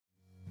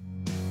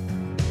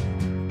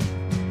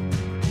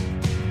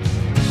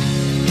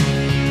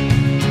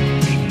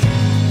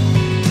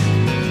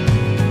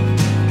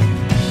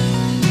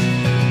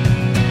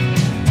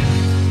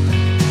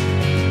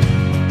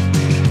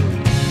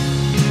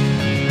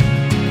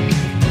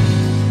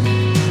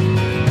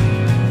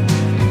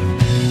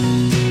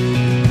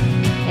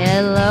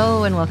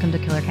welcome to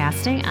Killer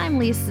Casting. I'm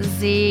Lisa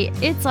Z.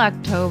 It's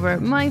October,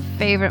 my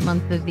favorite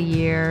month of the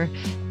year,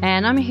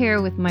 and I'm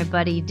here with my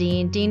buddy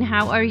Dean. Dean,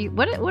 how are you?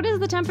 What is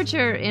the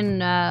temperature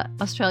in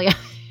Australia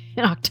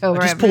in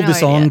October? I just pulled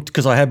this on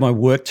because I had my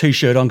work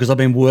T-shirt on because I've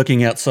been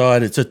working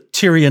outside. It's a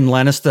Tyrion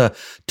Lannister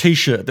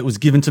T-shirt that was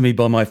given to me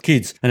by my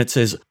kids, and it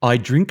says, "I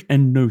drink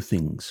and know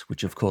things,"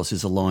 which of course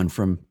is a line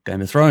from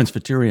Game of Thrones for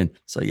Tyrion.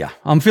 So yeah,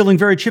 I'm feeling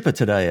very chipper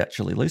today,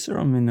 actually, Lisa.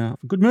 I'm in a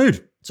good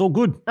mood. It's all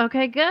good.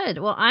 Okay, good.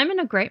 Well, I'm in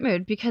a great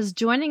mood because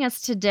joining us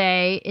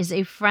today is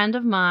a friend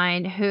of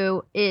mine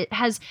who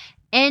has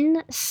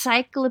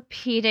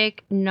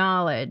encyclopedic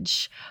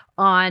knowledge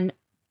on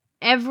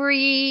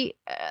every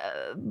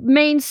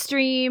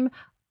mainstream,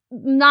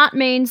 not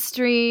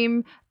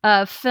mainstream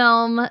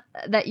film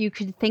that you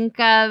could think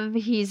of.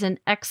 He's an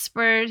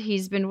expert.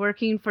 He's been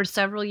working for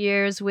several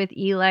years with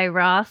Eli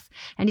Roth,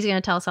 and he's going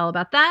to tell us all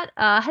about that.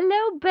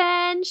 Hello,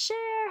 Ben Scher.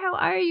 How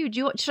are you?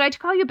 Should I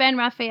call you Ben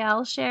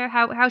Raphael Scher?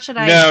 How should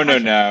I?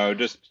 No.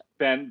 Just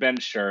Ben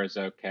Scher is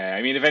okay.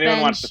 I mean, if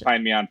anyone wants to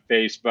find me on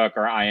Facebook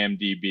or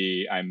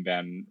IMDb, I'm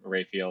Ben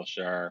Raphael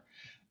Scher.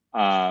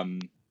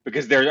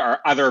 Because there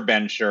are other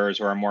Ben Schers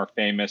who are more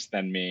famous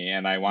than me,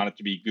 and I want it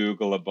to be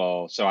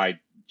Googleable, so I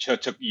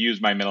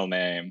used my middle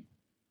name.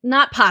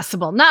 Not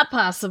possible.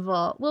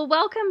 Well,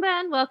 welcome,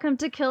 Ben. Welcome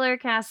to Killer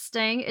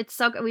Casting. It's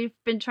so good. We've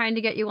been trying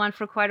to get you on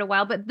for quite a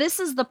while, but this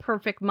is the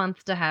perfect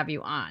month to have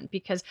you on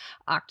because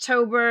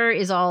October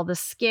is all the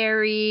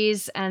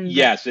scaries. And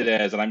yes, it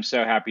is, and I'm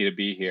so happy to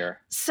be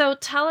here. So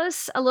tell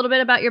us a little bit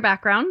about your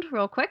background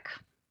real quick.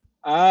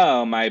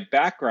 Oh, my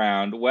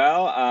background.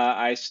 Well,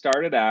 I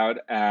started out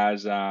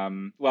as,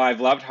 I've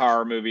loved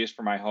horror movies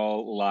for my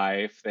whole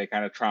life. They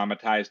kind of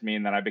traumatized me,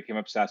 and then I became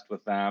obsessed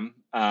with them.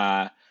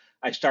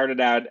 I started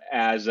out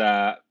as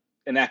an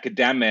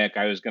academic.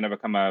 I was going to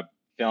become a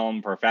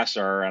film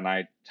professor, and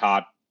I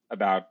taught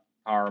about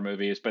horror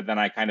movies, but then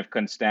I kind of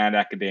couldn't stand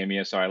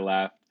academia, so I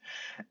left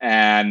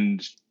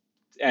and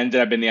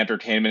ended up in the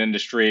entertainment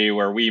industry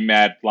where we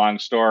met. Long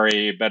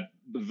story, but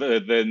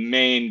the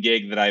main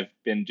gig that I've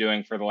been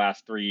doing for the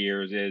last 3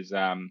 years is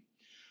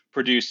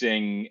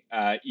producing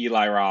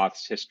Eli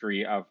Roth's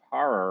History of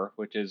Horror,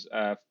 which is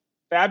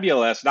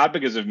fabulous, not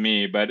because of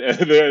me, but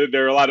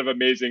there are a lot of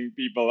amazing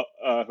people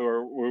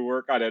who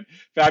work on it.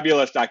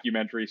 Fabulous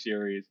documentary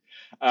series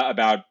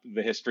about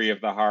the history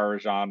of the horror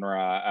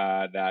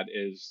genre that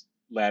is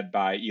led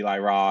by Eli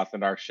Roth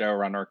and our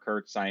showrunner,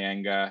 Kurt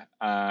Syenga.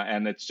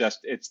 And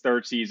its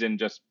third season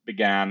just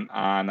began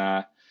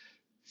on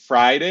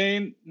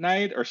Friday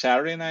night or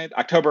Saturday night,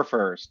 October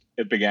 1st,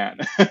 it began.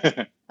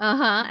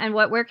 And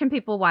where can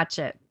people watch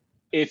it?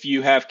 If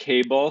you have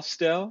cable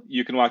still,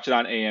 you can watch it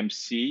on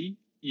AMC.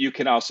 You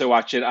can also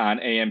watch it on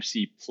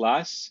AMC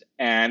Plus.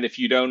 And if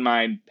you don't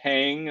mind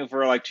paying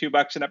for like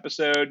 $2 an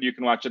episode, you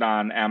can watch it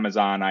on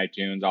Amazon,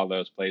 iTunes, all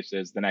those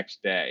places the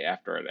next day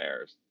after it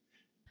airs.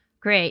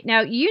 Great.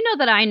 Now, you know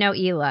that I know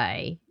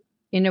Eli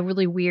in a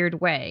really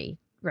weird way,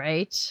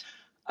 right?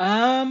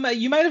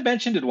 You might have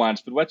mentioned it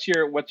once, but what's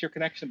your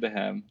connection to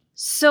him?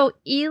 So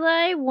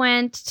Eli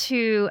went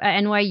to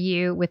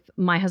NYU with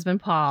my husband,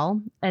 Paul,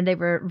 and they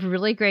were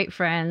really great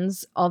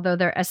friends, although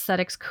their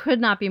aesthetics could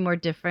not be more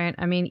different.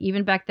 I mean,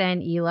 even back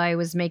then, Eli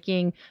was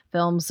making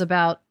films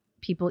about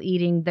people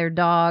eating their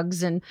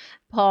dogs, and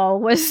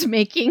Paul was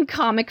making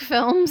comic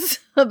films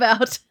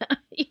about,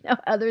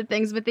 other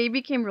things, but they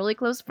became really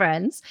close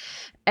friends.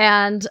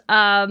 And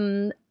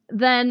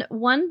then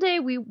one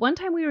time we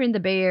were in the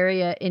Bay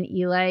Area in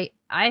Eli.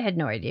 I had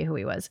no idea who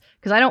he was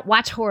because I don't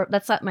watch horror.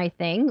 That's not my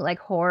thing. Like,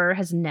 horror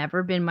has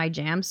never been my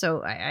jam.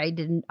 So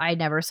I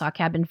never saw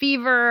Cabin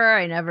Fever.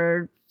 I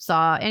never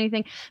saw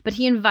anything, but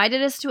he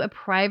invited us to a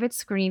private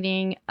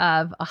screening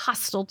of a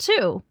Hostel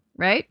 2.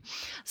 Right.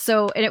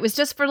 So, and it was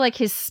just for like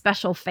his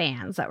special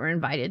fans that were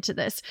invited to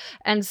this.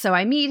 And so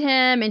I meet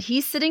him and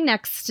he's sitting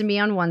next to me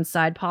on one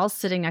side. Paul's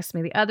sitting next to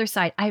me on the other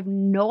side. I have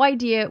no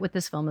idea what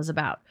this film is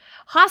about.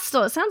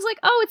 Hostel. It sounds like,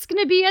 it's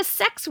going to be a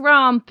sex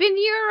romp in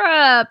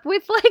Europe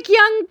with like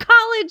young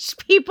college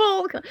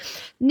people.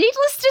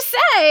 Needless to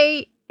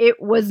say,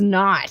 it was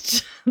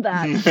not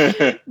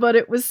that. But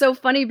it was so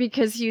funny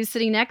because he was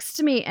sitting next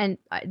to me, and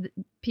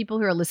people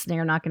who are listening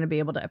are not going to be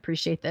able to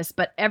appreciate this,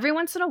 but every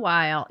once in a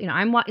while,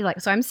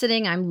 I'm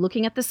sitting, I'm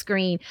looking at the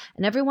screen,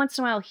 and every once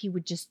in a while he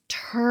would just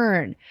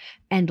turn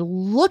and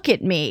look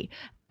at me.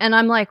 And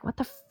I'm like, what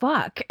the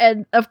fuck?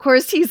 And of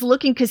course he's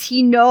looking because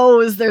he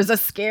knows there's a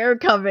scare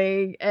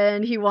coming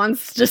and he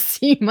wants to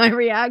see my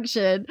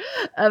reaction.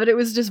 But it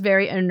was just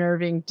very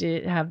unnerving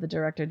to have the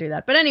director do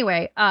that. But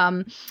anyway,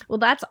 well,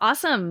 that's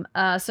awesome.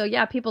 So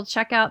yeah, people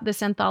check out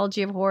this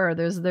anthology of horror.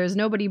 There's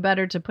nobody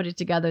better to put it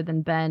together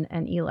than Ben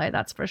and Eli,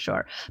 that's for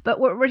sure. But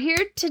what we're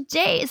here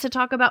today is to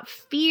talk about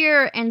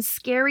fear and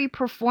scary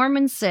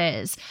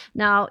performances.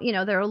 Now,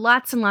 there are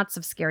lots and lots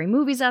of scary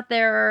movies out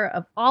there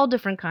of all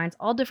different kinds,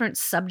 all different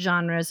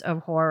subgenres of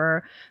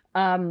horror.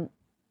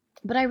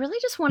 But I really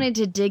just wanted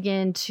to dig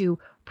into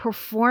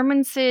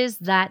performances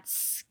that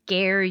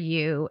scare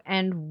you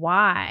and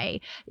why?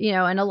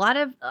 And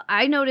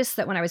I noticed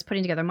that when I was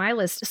putting together my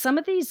list, some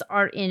of these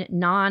are in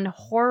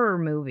non-horror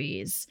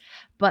movies,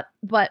 but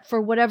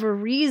for whatever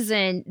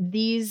reason,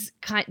 these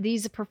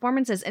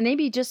performances, and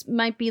maybe just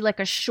might be like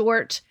a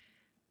short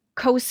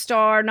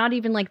co-star, not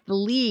even like the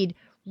lead,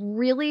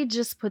 really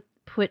just put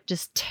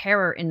just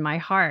terror in my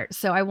heart.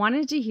 So I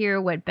wanted to hear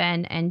what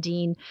Ben and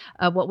Dean,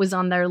 what was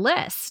on their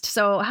list.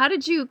 So how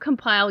did you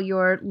compile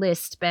your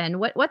list, Ben?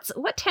 What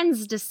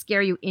tends to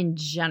scare you in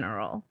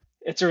general?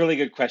 It's a really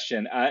good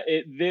question.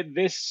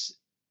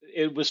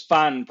 It was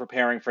fun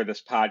preparing for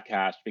this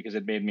podcast because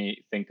it made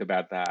me think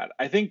about that.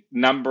 I think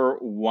number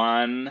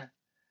one,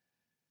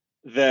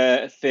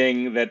 the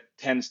thing that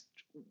tends,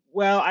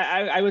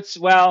 I would,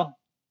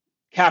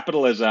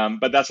 capitalism,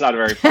 but that's not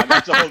very fun.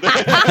 That's a whole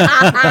different.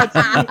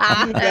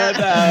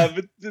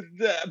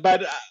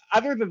 But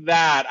other than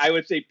that, I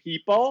would say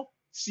people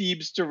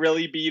seems to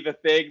really be the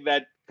thing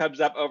that comes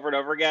up over and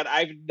over again.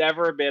 I've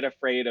never been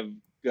afraid of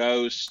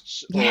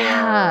ghosts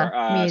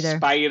or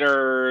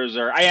spiders,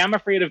 or I am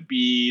afraid of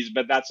bees,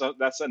 but that's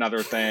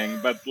another thing.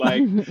 But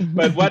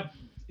but what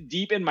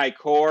deep in my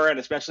core, and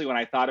especially when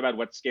I thought about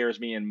what scares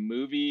me in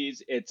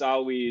movies, it's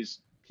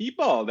always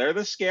people. They're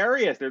the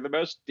scariest. They're the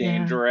most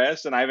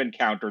dangerous. And I've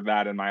encountered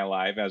that in my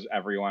life, as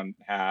everyone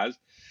has.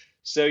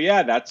 So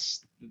yeah,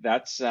 that's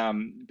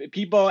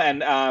people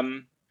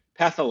and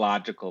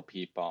pathological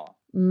people.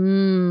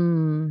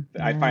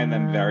 I find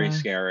them very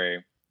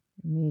scary.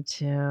 Me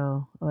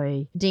too.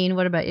 Oy. Dean,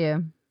 what about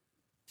you?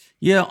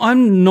 Yeah,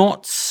 I'm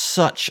not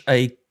such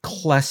a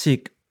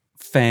classic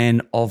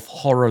fan of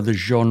horror, the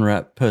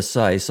genre per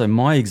se. So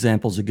my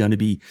examples are going to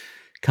be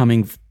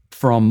coming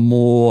from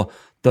more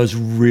those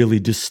really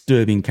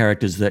disturbing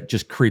characters that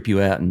just creep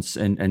you out and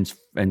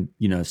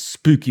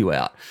spook you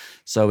out.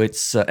 So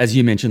it's as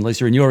you mentioned,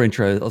 Lisa, in your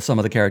intro, some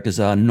of the characters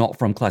are not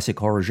from classic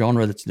horror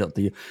genre. That's not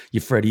your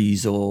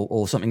Freddys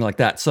or something like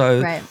that.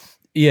 So right.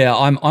 Yeah,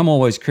 I'm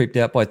always creeped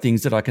out by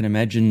things that I can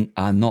imagine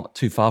are not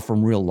too far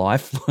from real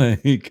life.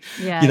 Like,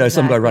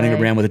 some guy running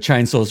around with a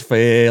chainsaw is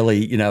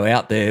fairly,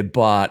 out there,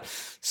 but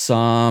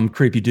some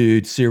creepy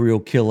dude, serial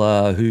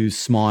killer who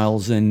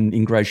smiles and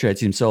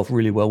ingratiates himself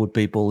really well with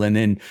people and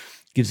then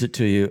gives it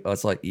to you. I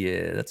was like,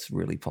 yeah, that's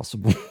really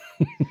possible.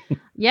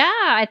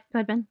 Yeah, go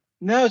ahead, Ben.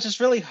 No, it's just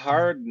really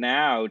hard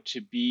now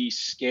to be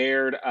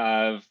scared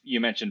of, you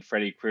mentioned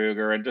Freddy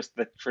Krueger, and just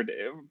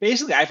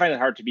basically I find it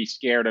hard to be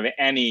scared of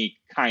any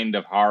kind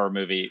of horror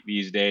movie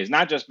these days,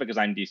 not just because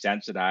I'm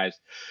desensitized,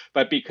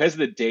 but because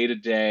the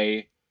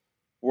day-to-day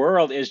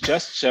world is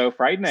just so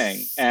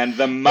frightening, and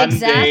the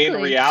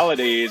mundane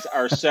realities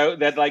are so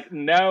that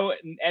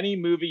any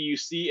movie you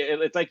see,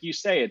 it's like you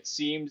say, it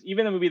seems,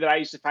 even a movie that I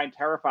used to find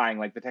terrifying,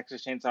 like the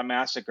Texas Chainsaw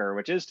Massacre,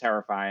 which is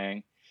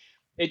terrifying,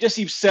 it just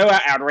seems so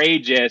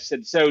outrageous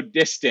and so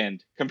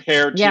distant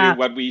compared to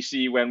what we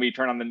see when we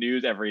turn on the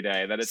news every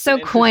day. That it's so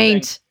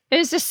quaint. It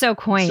was just so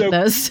quaint.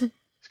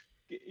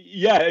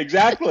 Yeah,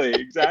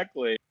 exactly.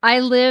 I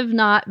live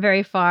not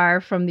very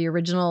far from the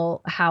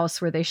original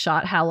house where they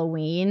shot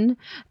Halloween.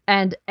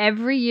 And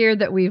every year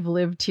that we've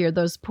lived here,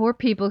 those poor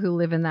people who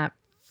live in that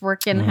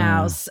freaking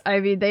house. I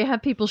mean, they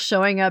have people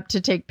showing up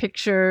to take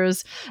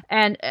pictures,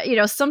 and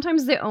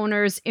sometimes the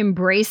owners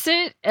embrace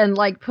it and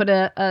put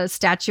a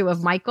statue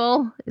of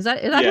Michael. Is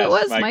that yes, who it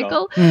was?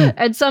 Michael?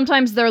 And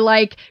sometimes they're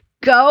like,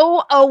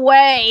 go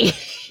away.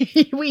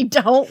 We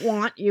don't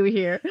want you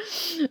here.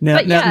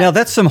 Now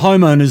that's some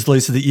homeowners,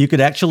 Lisa, that you could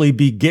actually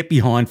get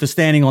behind for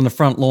standing on the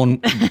front lawn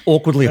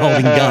awkwardly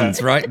holding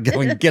guns, right?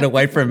 Going, get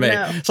away from me.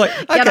 No. It's like,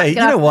 okay, you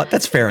know what?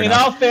 That's fair enough.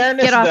 In all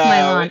fairness, get off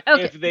my lawn.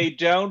 Okay. If they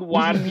don't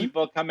want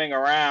people coming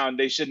around,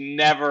 they should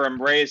never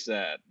embrace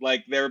it.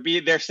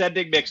 They're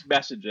sending mixed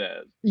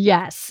messages.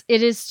 Yes,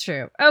 it is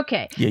true.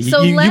 Okay. Yeah,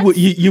 so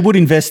you would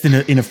invest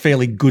in a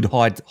fairly good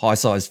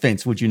high-sized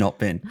fence, would you not,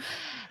 Ben?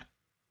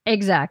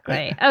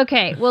 Exactly.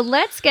 Okay. Well,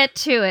 let's get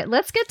to it.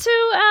 Let's get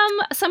to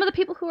some of the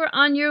people who are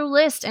on your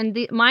list,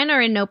 and mine are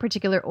in no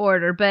particular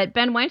order. But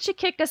Ben, why don't you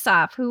kick us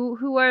off?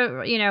 Who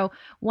are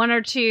one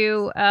or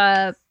two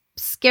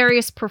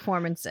scariest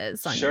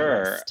performances on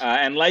your list?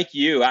 And like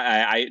you,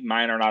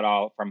 mine are not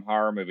all from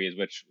horror movies,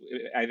 which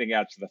I think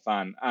adds to the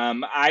fun.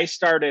 I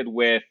started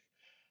with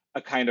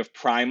a kind of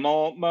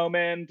primal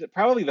moment,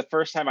 probably the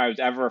first time I was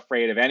ever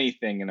afraid of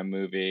anything in a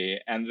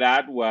movie, and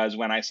that was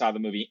when I saw the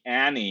movie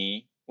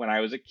Annie when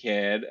I was a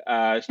kid,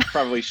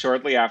 probably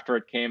shortly after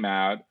it came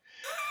out.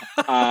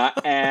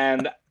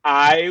 And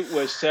I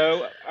was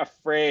so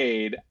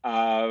afraid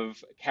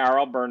of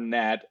Carol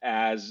Burnett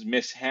as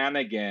Miss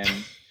Hannigan,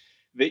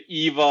 the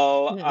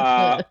evil,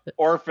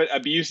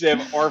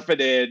 abusive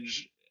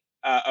orphanage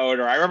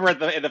owner. I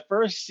remember in the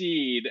first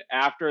scene,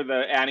 after the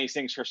Annie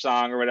sings her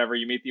song or whatever,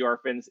 you meet the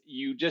orphans,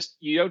 you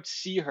don't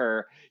see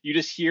her, you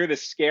just hear the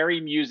scary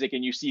music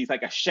and you see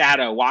a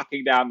shadow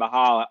walking down the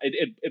hall.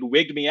 It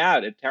wigged me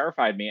out. It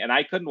terrified me, and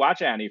I couldn't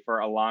watch Annie for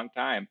a long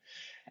time.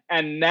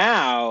 And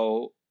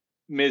now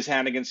Ms.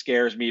 Hannigan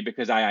scares me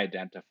because I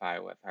identify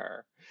with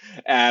her.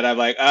 And I'm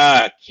like,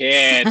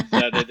 kids,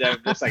 they're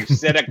just like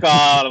cynical.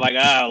 And I'm like,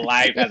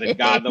 life hasn't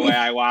gone the way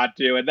I want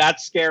to. And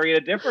that's scary in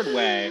a different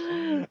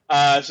way.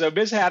 So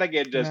Miss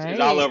Hannigan just is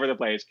all Right. over the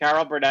place.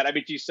 Carol Burnett, I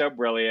mean, she's so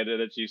brilliant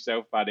and she's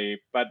so funny,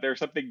 but there's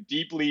something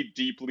deeply,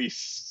 deeply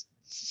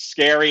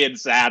scary and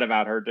sad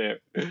about her too.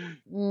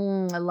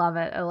 I love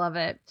it. I love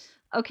it.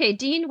 Okay,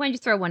 Dean, why don't you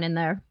throw one in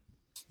there?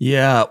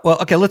 Yeah. Well,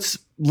 okay, I'm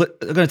going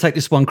to take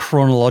this one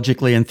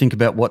chronologically and think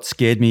about what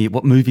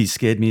movies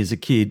scared me as a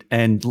kid.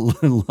 And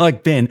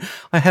like Ben,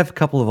 I have a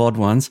couple of odd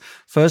ones.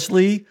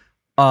 Firstly,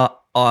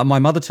 my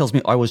mother tells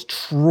me I was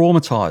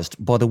traumatized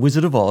by The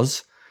Wizard of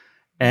Oz.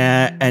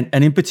 And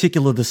in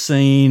particular, the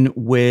scene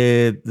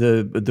where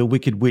the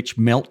Wicked Witch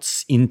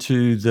melts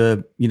into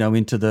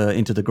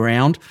the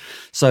ground.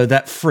 So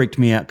that freaked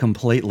me out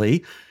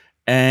completely.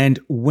 And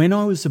when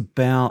I was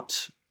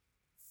about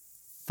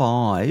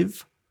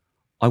 5,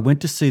 I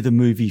went to see the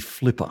movie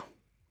Flipper,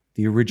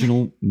 the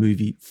original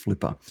movie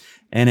Flipper.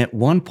 And at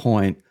one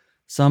point,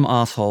 some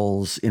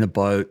assholes in a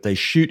boat, they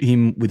shoot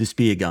him with a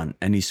spear gun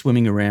and he's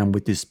swimming around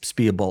with this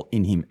spear bolt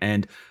in him.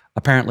 And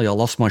apparently I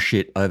lost my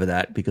shit over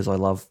that because I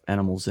love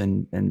animals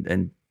and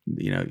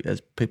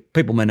as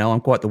people may know, I'm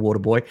quite the water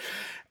boy.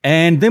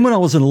 And then when I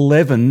was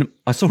 11,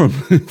 I saw a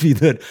movie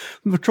that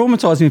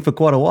traumatized me for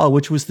quite a while,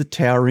 which was The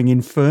Towering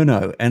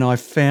Inferno. And I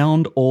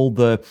found all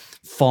the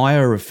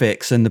fire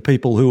effects and the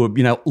people who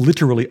were,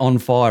 literally on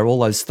fire, all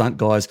those stunt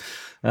guys.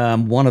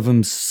 One of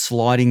them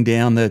sliding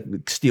down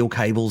the steel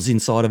cables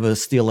inside of a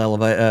steel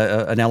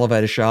elevator, an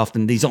elevator shaft,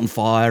 and he's on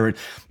fire, and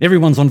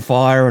everyone's on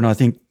fire. And I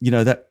think,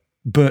 that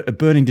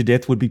burning to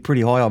death would be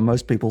pretty high on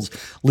most people's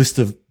list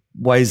of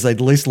ways they'd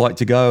least like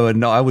to go.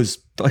 And I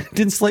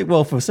didn't sleep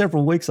well for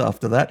several weeks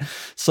after that.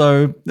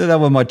 So that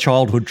were my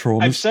childhood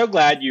traumas. I'm so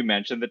glad you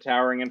mentioned The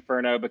Towering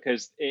Inferno,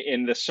 because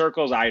in the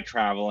circles I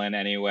travel in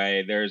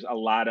anyway, there's a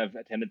lot of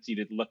a tendency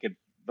to look at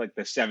like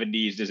the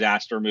 70s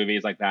disaster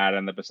movies like that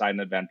and the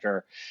Poseidon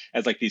Adventure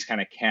as like these kind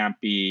of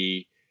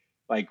campy,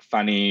 like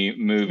funny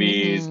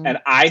movies. And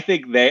I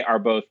think they are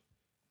both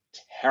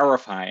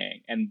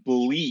terrifying and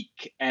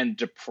bleak and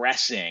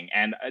depressing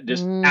and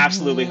just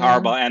absolutely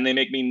horrible, and they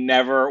make me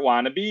never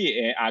want to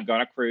be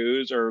on a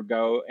cruise or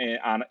go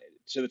on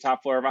to the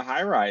top floor of a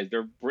high rise.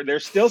 They're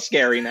still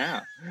scary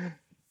now.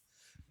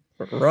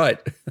 Right.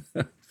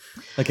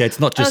 Okay, it's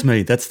not just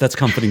me. That's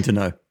comforting to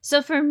know.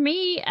 So for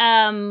me,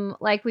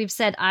 like we've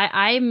said,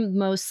 I'm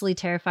mostly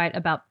terrified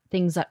about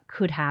things that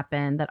could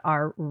happen that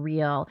are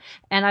real.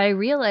 And I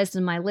realized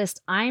in my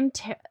list,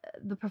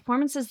 the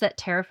performances that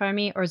terrify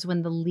me is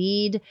when the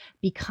lead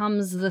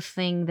becomes the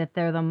thing that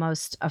they're the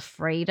most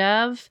afraid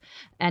of,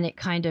 and it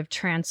kind of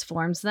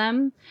transforms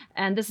them.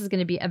 And this is going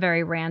to be a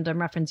very random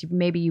reference.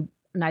 Maybe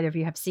neither of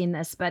you have seen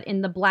this, but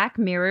in the Black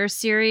Mirror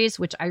series,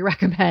 which I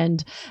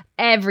recommend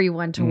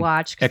everyone to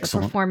watch, because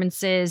the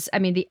performances, I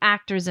mean, the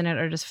actors in it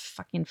are just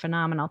fucking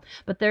phenomenal.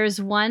 But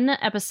there's one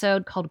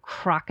episode called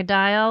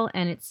Crocodile,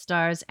 and it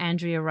stars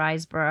Andrea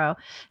Riseborough.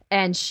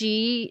 And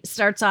she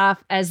starts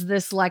off as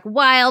this like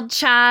wild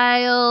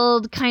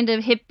child, kind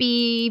of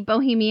hippie,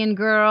 bohemian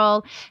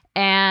girl.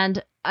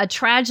 And a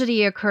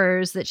tragedy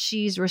occurs that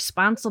she's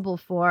responsible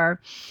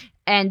for.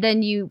 And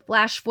then you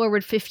flash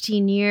forward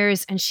 15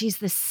 years and she's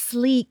this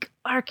sleek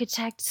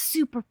architect,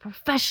 super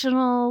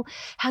professional,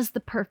 has the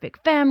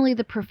perfect family,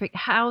 the perfect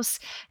house,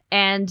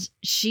 and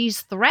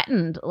she's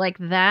threatened. Like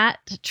that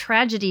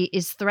tragedy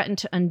is threatened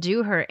to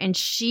undo her, and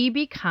she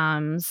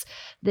becomes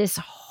this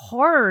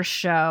horror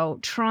show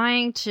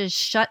trying to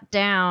shut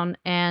down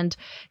and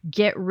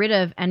get rid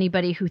of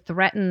anybody who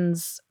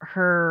threatens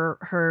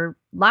her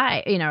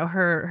life,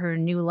 her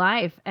new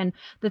life. And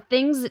the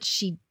things that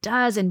she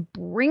does and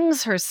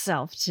brings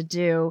herself to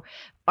do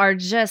are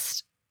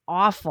just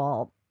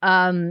awful.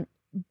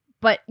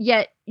 But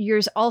yet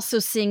you're also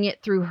seeing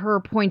it through her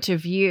point of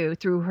view,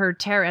 through her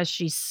terror as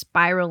she's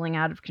spiraling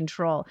out of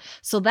control.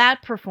 So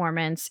that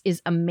performance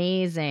is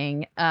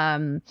amazing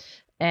and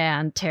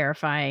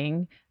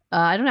terrifying.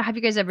 I don't know. Have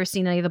you guys ever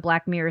seen any of the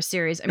Black Mirror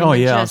series? I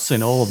mean, I've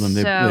seen all of them.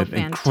 They're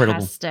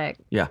incredible.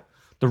 Yeah.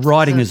 The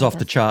writing is off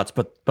the charts,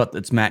 but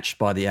it's matched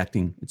by the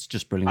acting. It's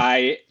just brilliant.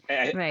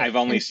 I've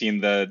only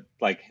seen that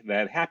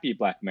Happy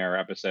Black Mirror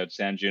episode,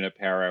 San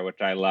Junipero, which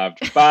I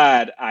loved,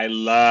 but I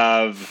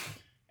love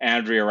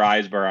Andrea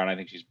Riseborough, and I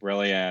think she's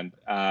brilliant.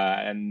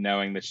 And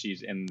knowing that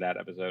she's in that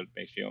episode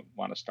makes you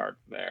want to start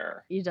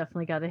there. You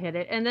definitely got to hit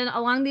it. And then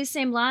along these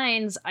same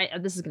lines,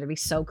 this is going to be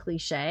so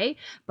cliche,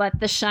 but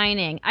The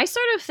Shining. I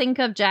sort of think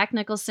of Jack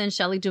Nicholson,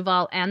 Shelley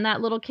Duvall, and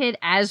that little kid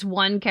as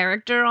one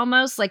character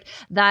almost. Like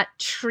that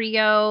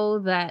trio,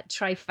 that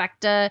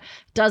trifecta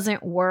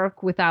doesn't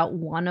work without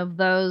one of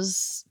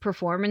those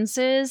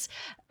performances.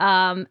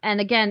 And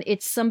again,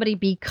 it's somebody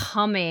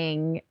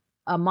becoming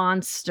a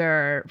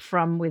monster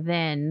from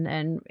within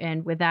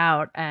and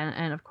without,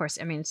 and of course,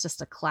 I mean, it's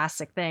just a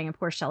classic thing. Of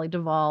course, Shelley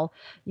Duvall,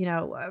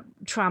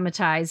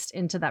 traumatized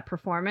into that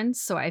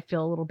performance, so I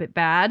feel a little bit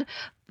bad.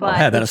 Well,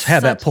 But how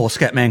about poor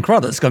Scatman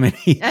Crothers? I mean,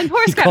 and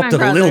poor he Scatman copped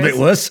it a little bit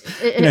worse.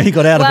 He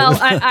got out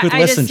of it with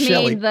less than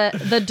Shelley.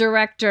 The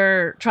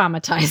director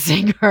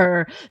traumatizing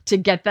her to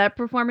get that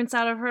performance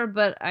out of her.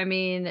 But I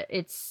mean,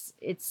 it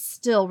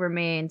still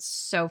remains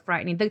so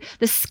frightening.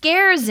 The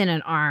scares in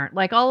it aren't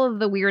like all of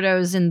the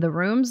weirdos in the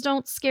rooms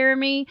don't scare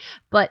me,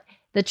 but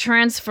the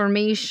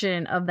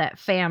transformation of that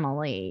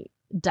family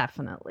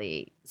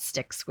definitely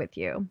sticks with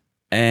you.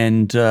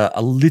 And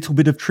a little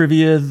bit of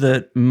trivia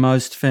that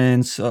most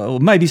fans, or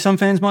maybe some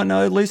fans might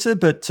know, Lisa,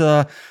 but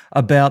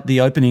about the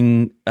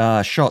opening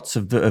shots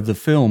of the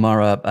film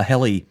are a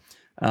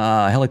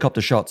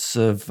helicopter shots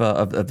of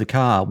the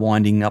car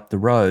winding up the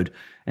road.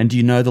 And do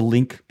you know the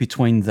link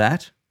between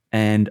that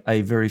and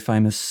a very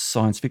famous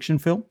science fiction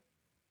film?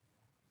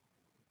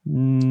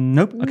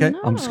 Nope. Okay,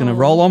 no. I'm just going to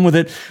roll on with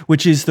it,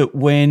 which is that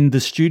when the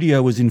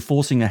studio was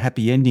enforcing a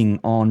happy ending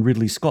on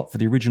Ridley Scott for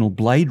the original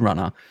Blade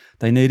Runner,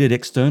 they needed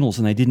externals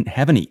and they didn't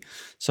have any.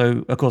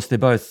 So, of course, they're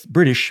both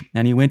British,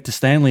 and he went to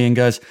Stanley and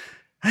goes,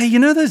 hey, you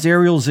know those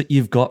aerials that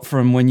you've got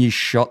from when you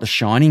shot The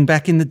Shining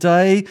back in the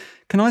day?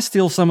 Can I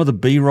steal some of the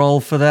B-roll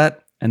for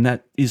that? And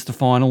that is the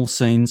final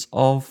scenes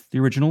of the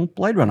original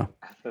Blade Runner.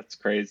 That's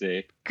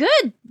crazy.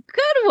 Good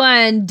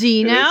one,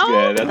 Dino. It is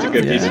good. That's a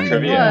good piece of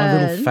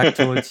trivia. Little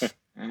factoids.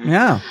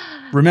 Yeah.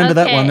 Remember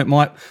that one. It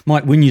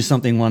might win you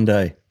something one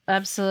day.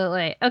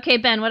 Absolutely. Okay,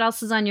 Ben, what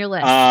else is on your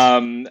list?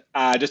 I'm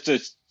actually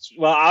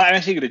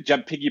going to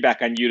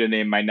piggyback on you to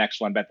name my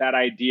next one, but that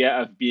idea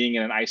of being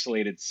in an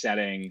isolated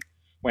setting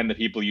when the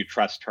people you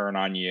trust turn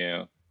on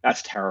you,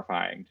 that's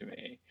terrifying to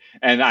me.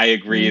 And I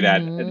agree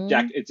that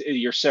Jack,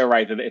 you're so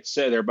right that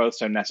they're both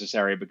so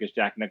necessary because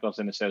Jack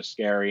Nicholson is so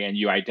scary and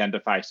you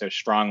identify so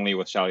strongly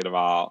with Shelley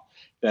Duvall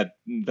that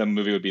the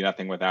movie would be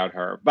nothing without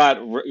her.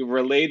 But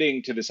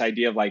relating to this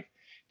idea of like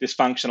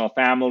dysfunctional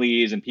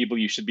families and people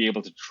you should be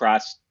able to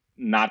trust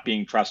not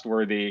being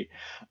trustworthy,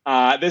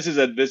 this is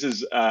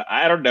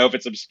I don't know if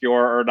it's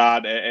obscure or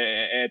not.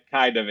 It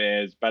kind of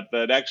is. But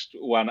the next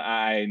one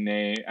I'm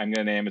going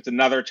to name, it's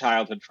another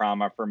childhood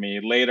trauma for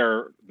me,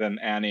 later than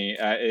Annie,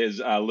 is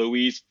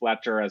Louise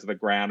Fletcher as the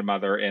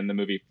grandmother in the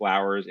movie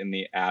Flowers in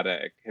the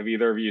Attic. Have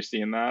either of you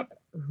seen that?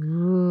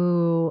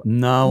 Ooh.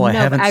 No, I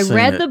haven't seen it. I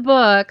read the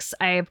books.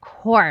 I, of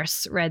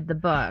course, read the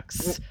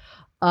books.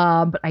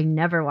 But I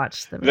never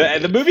watched the movie.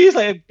 The movie is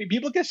like,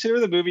 people consider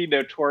the movie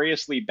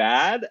notoriously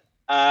bad.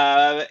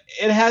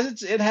 It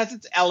has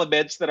its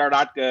elements that are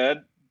not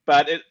good,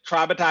 but it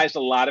traumatized a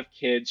lot of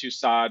kids who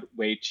saw it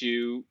way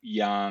too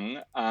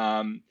young.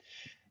 And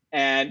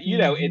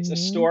it's a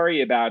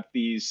story about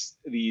these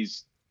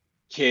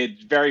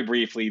kids, very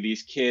briefly,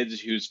 these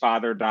kids whose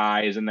father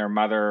dies and their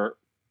mother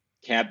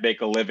can't make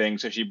a living,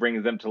 so she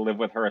brings them to live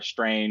with her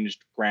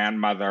estranged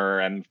grandmother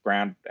and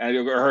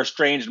her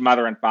estranged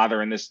mother and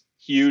father in this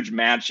huge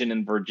mansion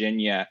in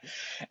Virginia.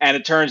 And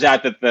it turns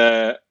out that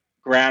the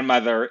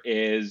grandmother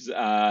is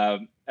a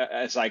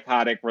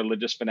psychotic,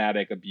 religious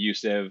fanatic,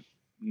 abusive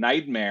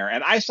nightmare.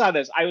 And I saw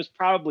this,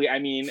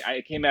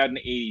 it came out in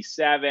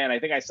 87. I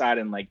think I saw it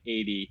in like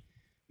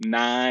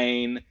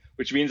 89,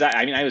 which means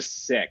I was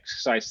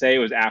 6. So I say it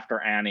was after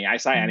Annie. I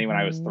saw Annie when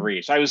I was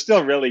 3. So I was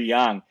still really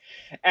young.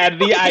 And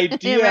the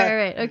idea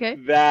right. Okay.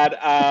 that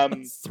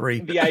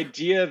 3. The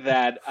idea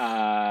that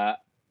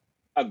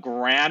a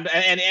grand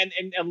and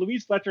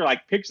Louise Fletcher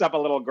like picks up a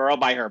little girl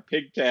by her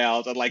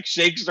pigtails and like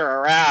shakes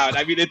her around.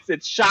 I mean,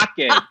 it's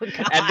shocking.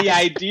 And the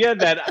idea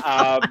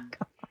that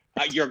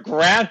your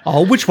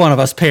which one of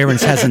us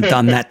parents hasn't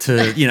done that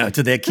to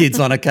their kids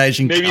on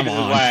occasion? Maybe this is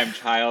why I'm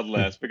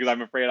childless, because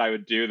I'm afraid I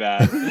would do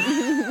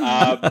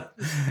that.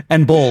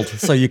 And bald,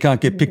 so you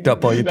can't get picked up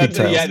by your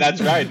pigtails. Yeah,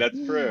 that's right. That's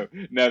true.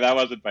 No, that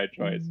wasn't my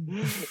choice.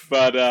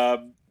 But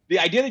the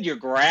idea that your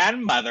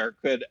grandmother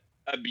could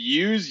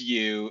abuse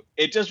you,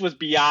 it just was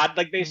beyond,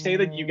 like they say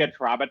that you get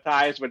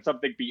traumatized when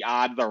something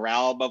beyond the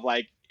realm of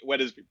like what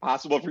is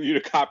possible for you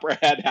to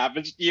comprehend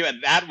happens to you,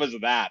 and that was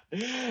that.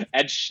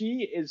 And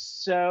she is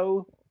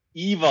so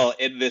evil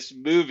in this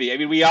movie. I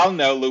mean, we all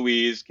know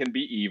Louise can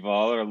be evil,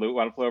 or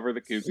One Flew Over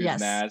the Cuckoo's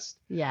Nest.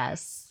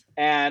 Yes.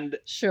 And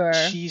sure,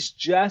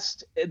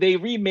 they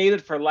remade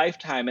it for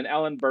Lifetime, and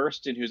Ellen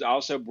Burstyn, who's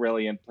also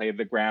brilliant, played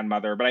the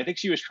grandmother, but I think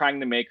she was trying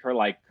to make her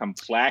like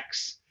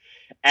complex,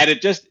 and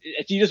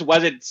she just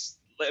wasn't.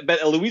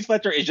 But Louise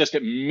Fletcher is just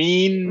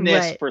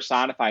meanness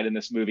personified in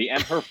this movie.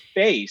 And her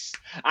face,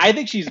 I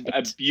think she's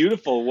a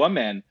beautiful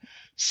woman.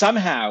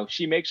 Somehow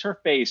she makes her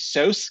face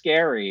so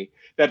scary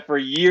that for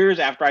years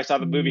after I saw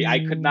the movie, I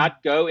could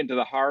not go into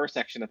the horror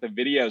section at the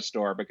video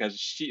store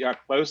because a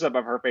close-up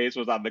of her face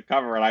was on the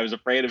cover and I was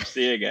afraid of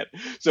seeing it.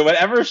 So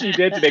whatever she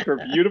did to make her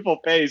beautiful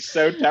face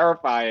so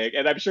terrifying,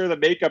 and I'm sure the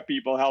makeup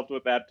people helped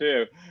with that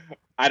too.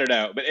 I don't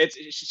know, but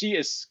she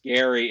is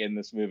scary in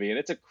this movie, and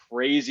it's a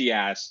crazy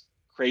ass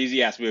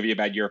movie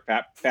about your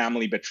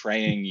family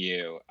betraying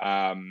you.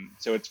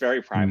 So it's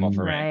very primal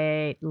for me.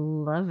 Right.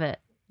 Love it.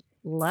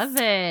 Love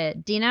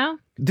it. Dino?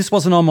 This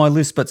wasn't on my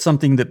list, but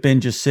something that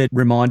Ben just said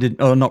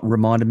not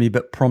reminded me,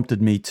 but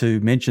prompted me to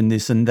mention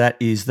this, and that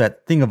is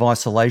that thing of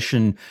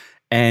isolation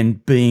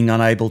and being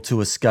unable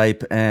to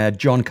escape.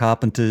 John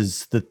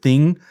Carpenter's The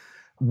Thing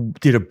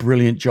did a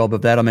brilliant job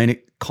of that. I mean,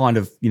 it kind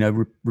of,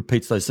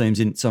 repeats those themes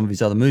in some of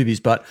his other movies,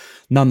 but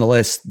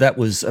nonetheless, that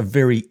was a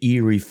very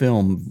eerie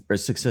film, a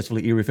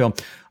successfully eerie film.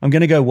 I'm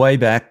going to go way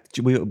back.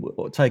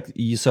 We'll take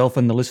yourself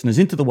and the listeners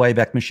into the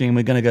Wayback Machine.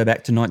 We're going to go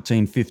back to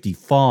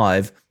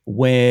 1955,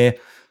 where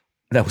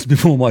that was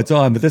before my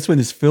time, but that's when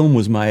this film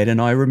was made. And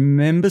I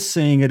remember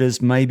seeing it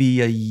as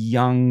maybe a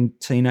young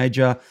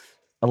teenager,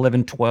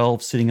 11,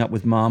 12, sitting up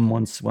with mum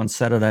one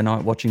Saturday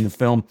night watching the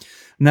film.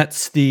 And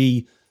that's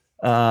the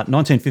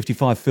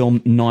 1955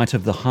 film Night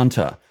of the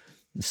Hunter,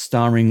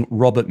 starring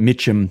Robert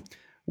Mitchum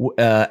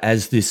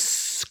as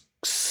this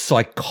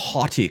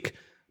psychotic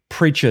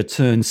preacher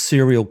turned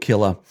serial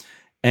killer.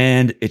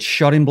 And it's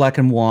shot in black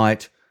and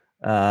white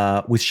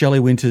with Shelley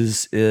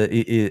Winters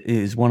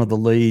is one of the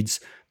leads.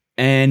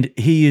 And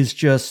he is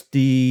just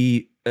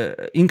the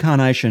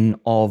incarnation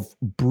of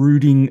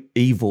brooding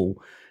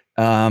evil.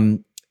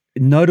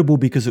 Notable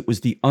because it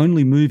was the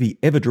only movie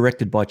ever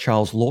directed by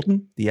Charles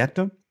Laughton, the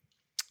actor.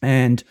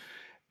 And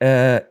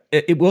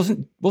it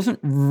wasn't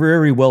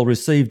very well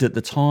received at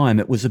the time.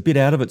 It was a bit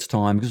out of its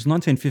time because it was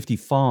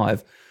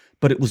 1955,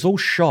 but it was all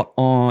shot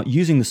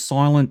using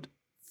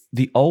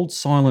the old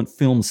silent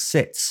film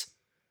sets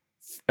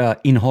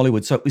in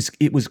Hollywood. So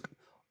it was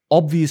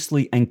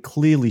obviously and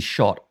clearly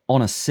shot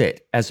on a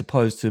set as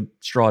opposed to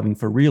striving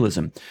for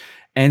realism.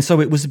 And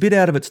so it was a bit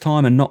out of its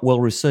time and not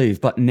well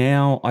received. But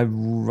now I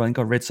think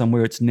I read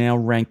somewhere it's now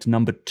ranked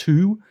number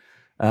 2,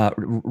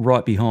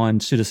 right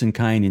behind Citizen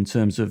Kane in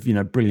terms of,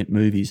 brilliant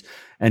movies.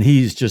 And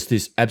he's just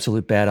this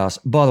absolute badass.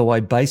 By the way,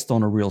 based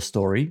on a real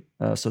story.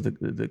 So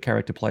the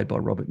character played by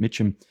Robert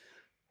Mitchum,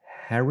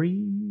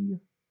 Harry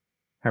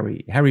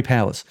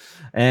Powers.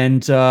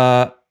 And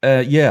that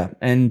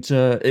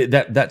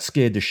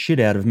scared the shit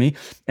out of me.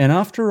 And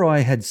after I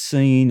had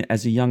seen,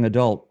 as a young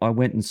adult, I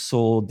went and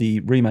saw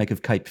the remake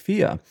of Cape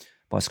Fear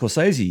by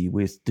Scorsese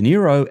with De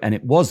Niro, and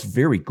it was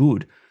very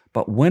good.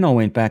 But when I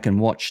went back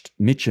and watched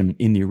Mitchum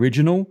in the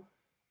original,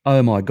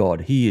 oh my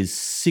God, he is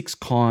six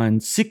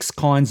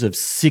kinds of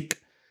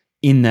sick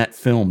in that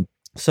film.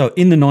 So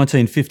in the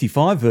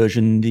 1955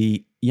 version,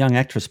 the young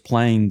actress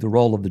playing the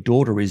role of the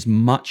daughter is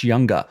much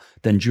younger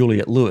than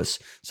Juliette Lewis.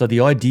 So the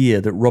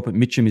idea that Robert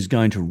Mitchum is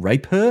going to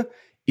rape her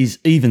is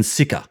even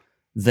sicker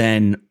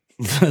than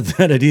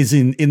it is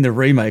in the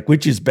remake,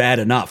 which is bad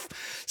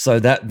enough. So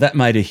that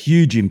made a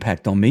huge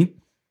impact on me.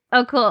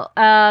 Oh, cool.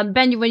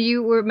 Ben, when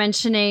you were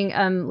mentioning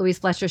Louise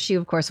Fletcher, she,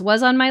 of course,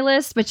 was on my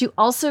list, but you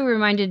also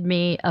reminded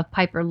me of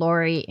Piper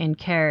Laurie in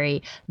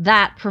Carrie.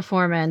 That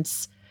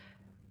performance,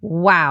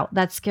 wow,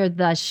 that scared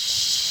the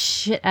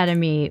shit out of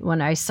me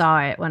when I saw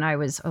it when I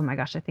was, oh my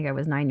gosh, I think I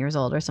was 9 years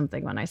old or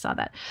something when I saw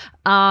that.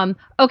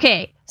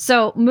 Okay,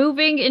 so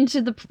moving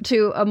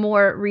to a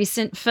more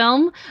recent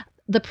film,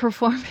 the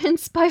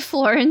performance by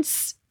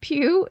Florence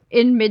Pugh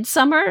in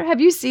Midsommar. Have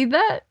you seen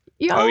that?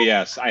 Y'all? Oh,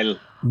 yes.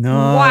 No.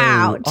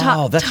 Wow.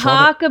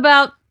 Talk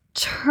about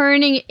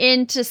turning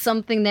into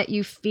something that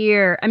you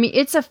fear. I mean,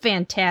 it's a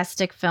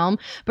fantastic film,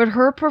 but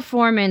her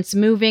performance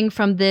moving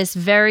from this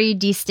very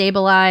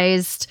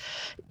destabilized,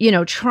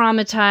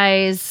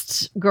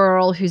 traumatized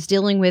girl who's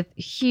dealing with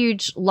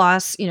huge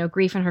loss,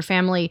 grief in her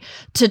family,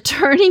 to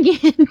turning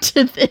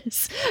into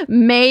this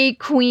May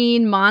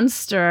Queen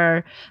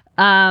monster.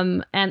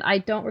 And I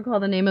don't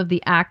recall the name of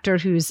the actor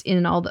who's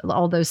in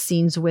all those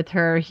scenes with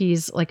her.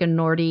 He's like a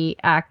Nordy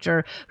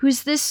actor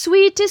who's the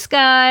sweetest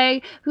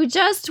guy who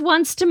just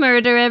wants to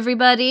murder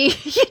everybody.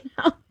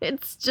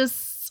 It's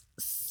just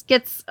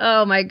gets,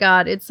 oh my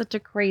God, it's such a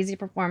crazy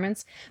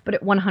performance, but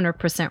it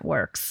 100%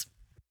 works.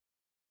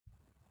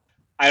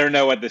 I don't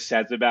know what this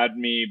says about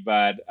me,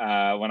 but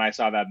when I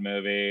saw that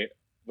movie,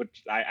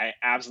 which I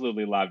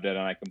absolutely loved it,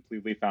 and I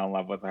completely fell in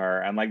love with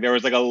her. And there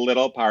was a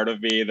little part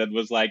of me that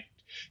was like,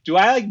 do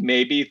I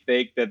maybe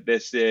think that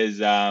this is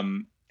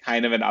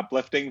kind of an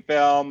uplifting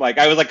film?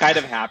 I was kind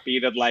of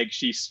happy that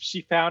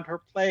she found her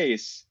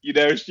place,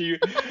 she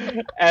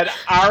and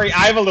Ari.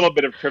 I have a little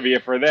bit of trivia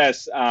for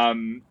this.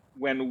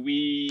 When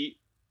we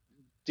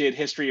did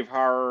History of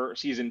Horror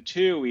season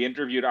 2, we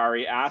interviewed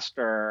Ari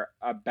Aster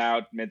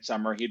about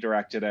Midsommar. He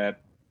directed it,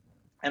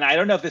 and I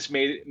don't know if this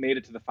made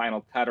it to the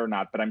final cut or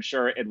not, but I'm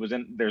sure it was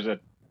in. There's a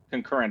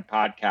concurrent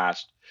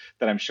podcast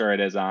that I'm sure it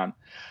is on.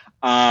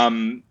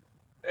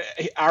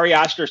 Ari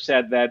Aster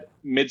said that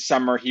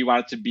Midsommar, he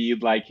wanted to be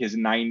like his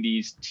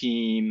 90s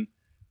teen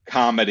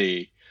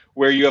comedy,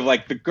 where you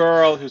have the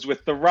girl who's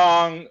with the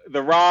wrong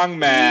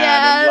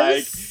man,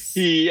 yes.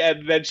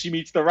 and then she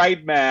meets the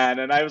right man,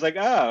 and I was like,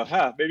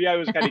 maybe I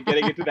was kind of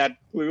getting into that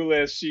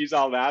Clueless, She's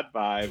All That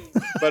vibe.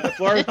 But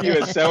Florence Pugh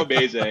is so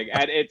amazing,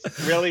 and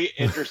it's really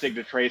interesting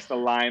to trace the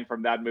line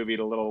from that movie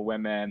to Little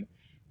Women,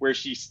 where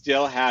she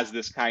still has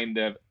this kind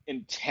of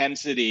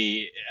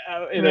intensity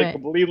in a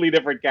completely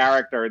different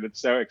character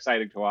that's so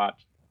exciting to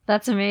watch.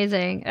 That's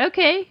amazing.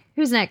 Okay,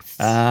 who's next?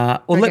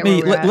 Well, Forget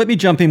where we're at. let me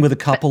jump in with a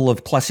couple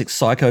of classic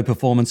Psycho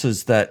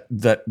performances that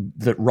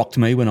rocked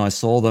me when I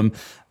saw them.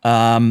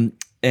 Well,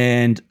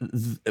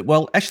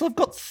 actually, I've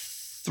got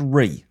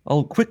three.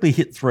 I'll quickly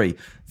hit three.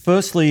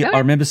 Firstly, Okay. I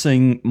remember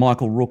seeing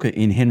Michael Rooker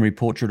in Henry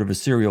Portrait of a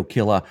Serial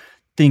Killer,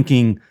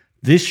 thinking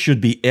this should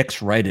be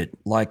X-rated.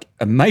 Like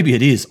maybe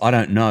it is, I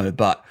don't know,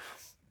 but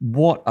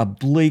what a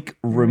bleak,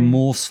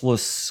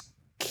 remorseless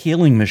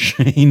killing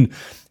machine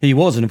he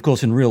was. And of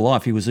course, in real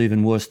life, he was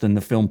even worse than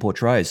the film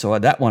portrays. So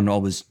that one, I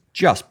was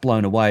just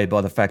blown away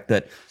by the fact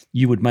that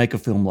you would make a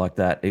film like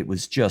that. It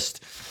was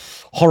just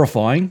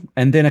horrifying.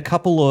 And then a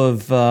couple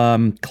of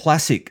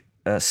classic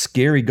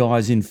scary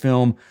guys in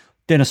film.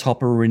 Dennis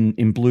Hopper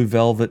in Blue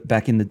Velvet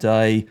back in the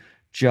day,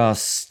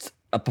 just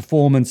a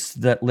performance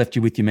that left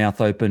you with your mouth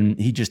open.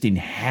 He just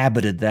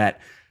inhabited that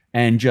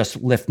and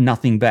just left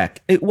nothing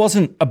back. It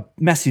wasn't a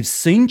massive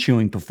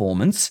scene-chewing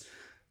performance,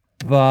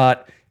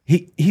 but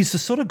he's the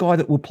sort of guy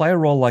that will play a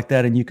role like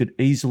that and you could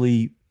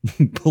easily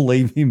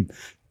believe him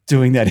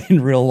doing that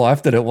in real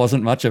life, that it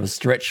wasn't much of a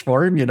stretch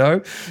for him, you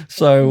know?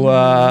 So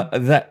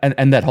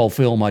that whole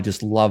film, I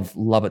just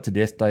love it to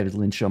death. David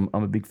Lynch, I'm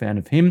a big fan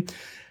of him.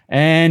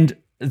 And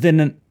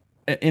then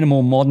in a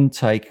more modern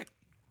take,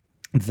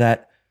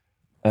 that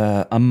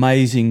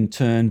amazing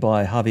turn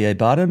by Javier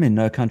Bardem in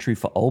No Country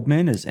for Old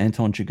Men as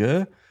Anton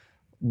Chigurh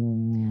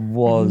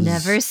was I've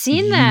never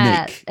seen unique.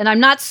 that. And I'm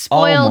not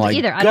spoiled my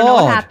either. I don't know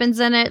what God. happens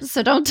in it,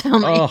 so don't tell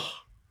me. Oh,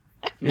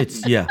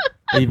 it's, yeah.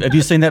 Have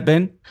you seen that,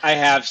 Ben? I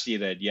have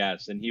seen it,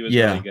 yes, and he was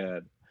Yeah. really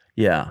good.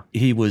 Yeah.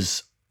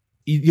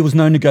 There was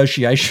no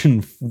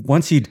negotiation.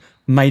 Once he'd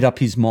made up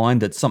his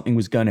mind that something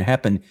was going to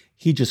happen,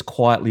 he just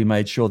quietly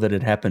made sure that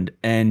it happened.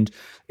 And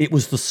it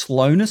was the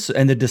slowness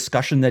and the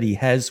discussion that he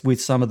has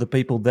with some of the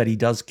people that he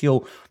does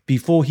kill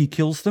before he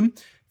kills them.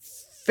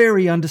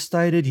 Very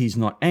understated. He's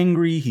not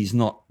angry. He's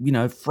not,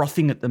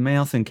 frothing at the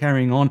mouth and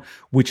carrying on,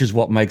 which is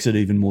what makes it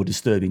even more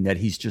disturbing, that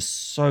he's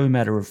just so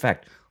matter of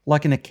fact,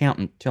 like an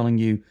accountant telling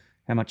you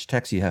how much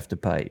tax you have to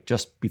pay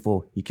just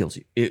before he kills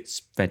you.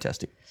 It's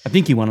fantastic. I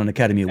think he won an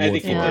Academy I Award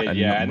think for he it. did,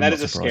 yeah, and that not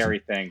is a surprising. scary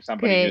thing.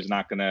 Somebody Great. who's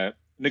not going to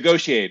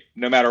negotiate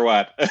no matter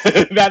what.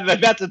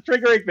 That's a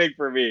triggering thing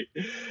for me.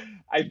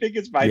 I think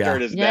it's my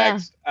turn is Yeah.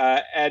 next.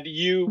 And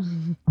you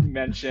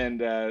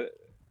mentioned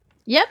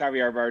Yep.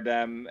 Javier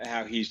Bardem,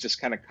 how he's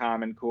just kind of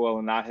calm and cool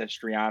and not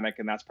histrionic,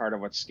 and that's part of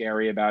what's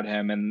scary about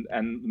him. And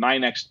my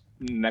next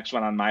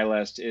one on my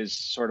list is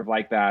sort of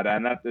like that,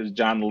 and that is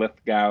John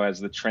Lithgow as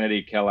the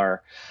Trinity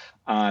Killer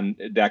on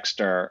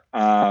Dexter.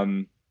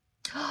 I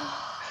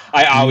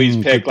always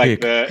Good pick like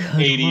pick. the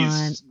Good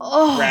 80s one.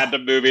 Oh.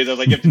 random movies. I was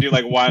like, you have to do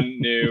like one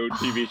new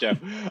TV show.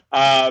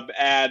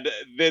 And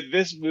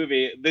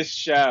this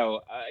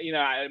show,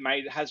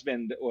 my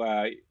husband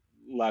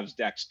loves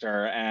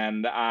Dexter,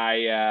 and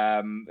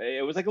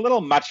it was like a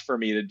little much for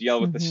me to deal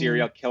with the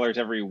serial killers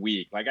every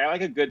week. Like, I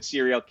like a good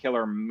serial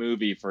killer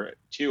movie for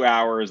 2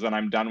 hours, then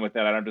I'm done with it.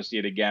 I don't have to see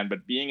it again.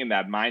 But being in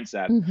that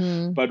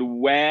mindset, but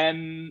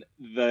when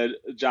the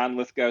John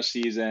Lithgow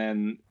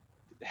season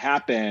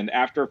happened,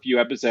 after a few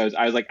episodes,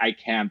 I was like, I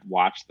can't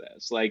watch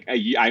this. Like,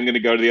 I'm going to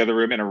go to the other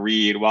room and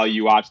read while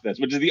you watch this,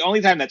 which is the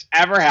only time that's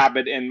ever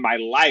happened in my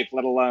life,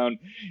 let alone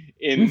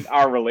in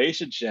our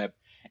relationship.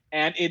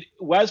 And it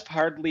was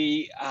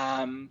partly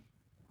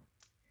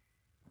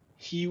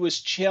he was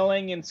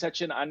chilling in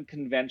such an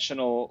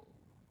unconventional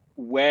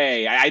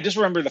way. I just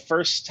remember the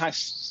first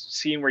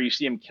scene where you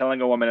see him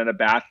killing a woman in a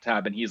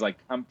bathtub, and he's like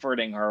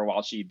comforting her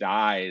while she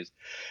dies,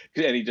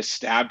 and he just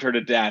stabbed her to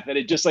death. And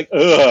it just like,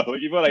 ugh,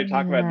 like, even when I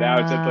talk about it now,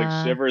 it sends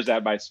like shivers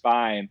at my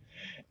spine.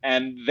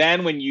 And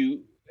then when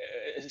you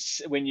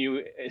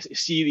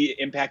see the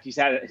impact he's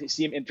had,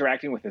 see him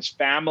interacting with his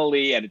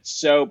family, and it's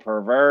so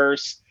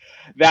perverse.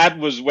 That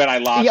was when I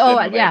lost it.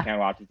 I can't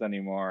watch this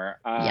anymore.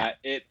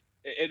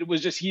 It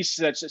was just, he's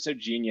so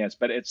genius,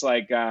 but it's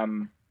like,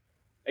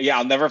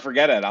 I'll never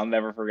forget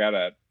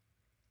it.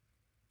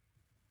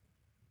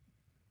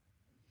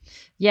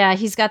 Yeah,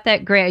 he's got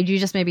that great. You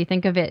just made me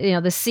think of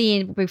it. The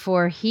scene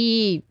before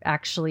he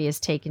actually is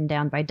taken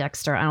down by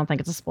Dexter. I don't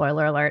think it's a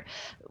spoiler alert.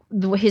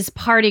 His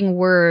parting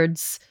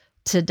words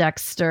to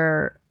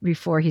Dexter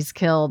before he's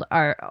killed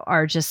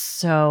are just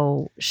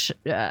so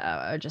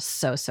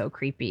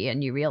creepy,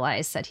 and you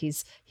realize that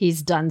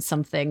he's done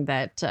something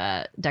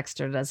that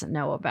Dexter doesn't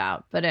know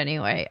about. But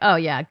anyway, oh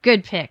yeah,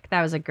 good pick.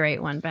 That was a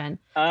great one, Ben.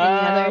 Any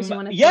others you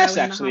want to yes,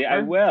 throw in the actually, I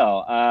hopper?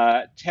 will.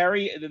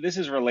 Terry, this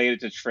is related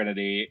to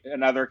Trinity,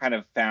 another kind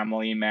of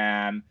family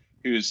man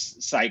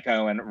who's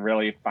psycho and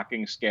really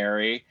fucking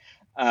scary.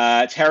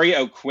 Terry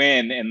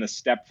O'Quinn in The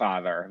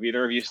Stepfather. Have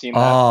either of you seen that?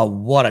 Oh,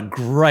 what a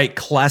great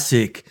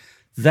classic!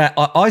 That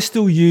I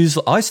still use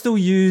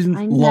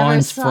never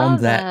lines saw from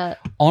that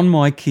on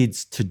my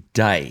kids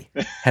today.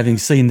 Having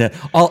seen that,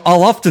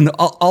 I'll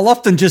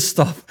often just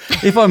stop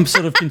if I'm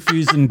sort of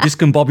confused and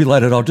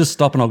discombobulated. I'll just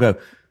stop and I'll go,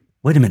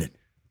 "Wait a minute,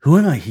 who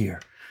am I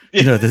here?"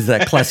 There's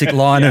that classic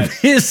line of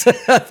his,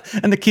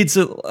 and the kids.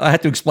 I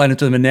had to explain it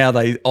to them, and now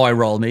they eye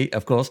roll me,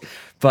 of course.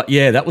 But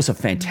yeah, that was a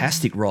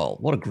fantastic role.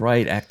 What a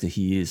great actor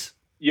he is.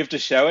 You have to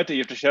show it. You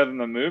have to show them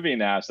the movie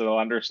now, so they'll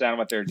understand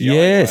what they're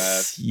dealing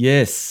with.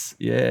 Yes,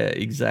 yeah,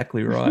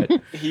 exactly right.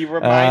 He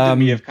reminded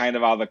me of kind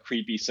of all the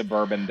creepy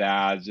suburban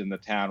dads in the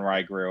town where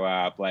I grew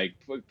up, like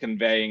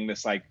conveying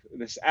this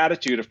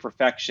attitude of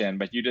perfection,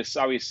 but you just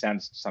always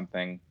sensed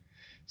something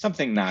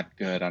not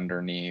good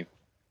underneath.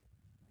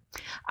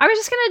 I was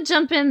just gonna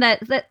jump in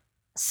that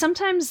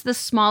sometimes the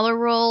smaller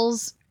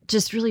roles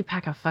just really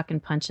pack a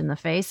fucking punch in the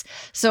face.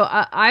 So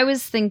I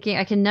was thinking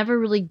I can never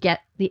really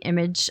get the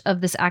image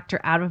of this actor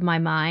out of my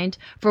mind.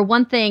 For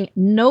one thing,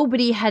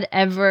 nobody had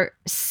ever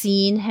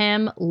seen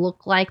him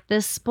look like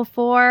this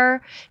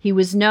before. He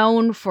was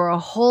known for a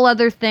whole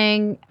other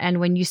thing. And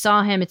when you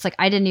saw him, it's like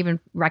I didn't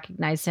even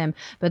recognize him.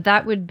 But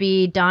that would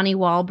be Donnie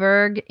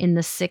Wahlberg in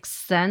The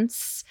Sixth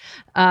Sense.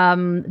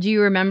 Do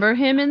you remember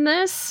him in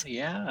this?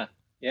 Yeah.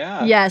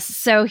 Yeah. Yes.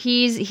 So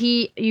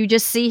you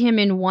just see him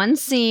in one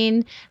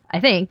scene,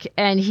 I think,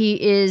 and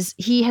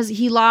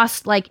he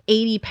lost like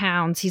 80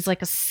 pounds. He's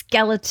like a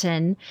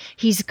skeleton.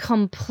 He's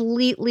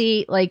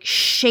completely like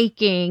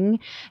shaking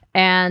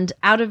and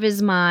out of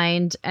his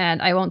mind.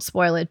 And I won't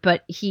spoil it,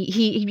 but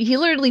he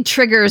literally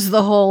triggers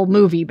the whole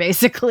movie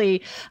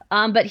basically.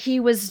 But it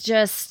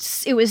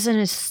was an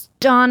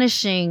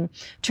astonishing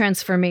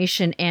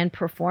transformation and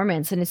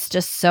performance, and it's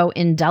just so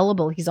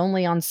indelible. He's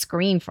only on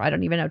screen for I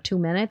don't even know 2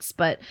 minutes,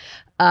 but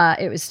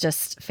it was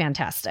just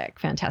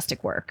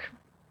fantastic work.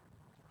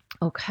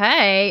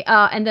 Okay,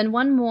 and then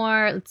one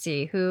more. Let's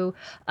see who.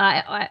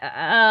 There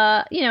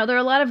are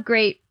a lot of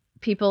great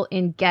people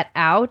in Get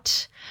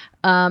Out.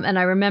 And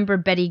I remember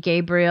Betty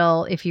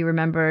Gabriel, if you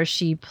remember,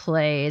 she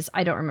plays,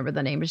 I don't remember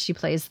the name, but she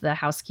plays the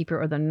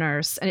housekeeper or the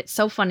nurse. And it's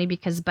so funny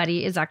because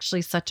Betty is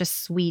actually such a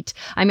sweet,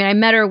 I mean, I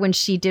met her when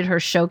she did her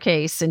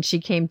showcase and she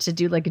came to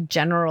do like a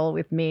general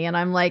with me. And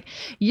I'm like,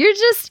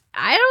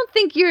 I don't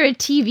think you're a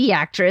TV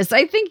actress.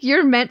 I think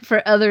you're meant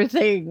for other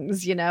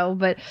things,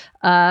 but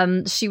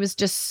she was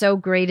just so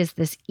great as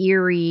this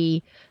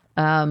eerie,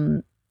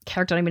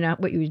 character. I don't even know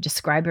what you would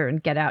describe her in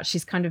Get Out.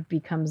 She's kind of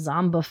become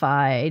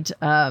zombified.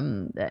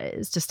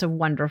 It's just a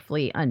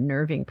wonderfully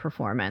unnerving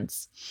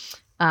performance.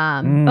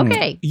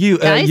 Okay. You've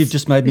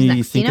just made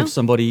me think of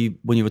somebody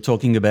when you were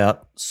talking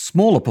about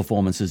smaller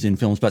performances in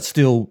films, but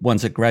still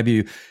ones that grab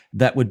you.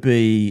 That would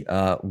be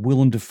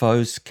Willem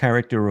Dafoe's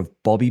character of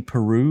Bobby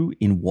Peru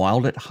in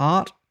Wild at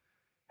Heart.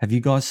 Have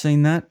you guys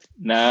seen that?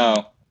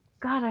 No.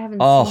 God, I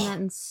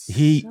haven't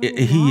seen that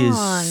in so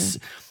long. Is...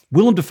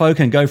 Willem Dafoe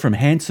can go from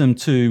handsome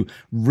to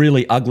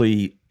really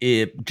ugly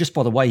just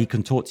by the way he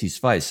contorts his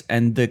face.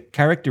 And the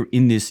character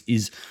in this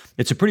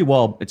it's a pretty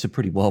wild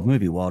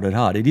movie, Wild at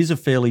Heart. It is a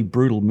fairly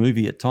brutal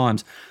movie at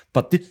times,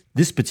 but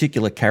this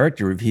particular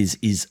character of his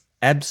is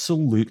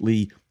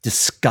absolutely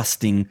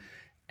disgusting,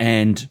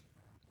 and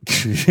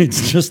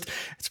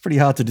it's pretty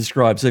hard to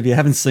describe. So if you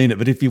haven't seen it,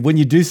 but when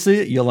you do see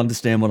it, you'll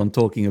understand what I'm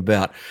talking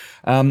about.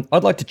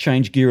 I'd like to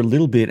change gear a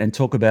little bit and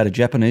talk about a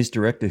Japanese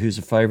director who's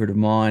a favorite of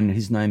mine.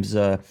 His name's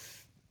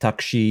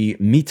Takashi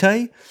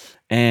Miike,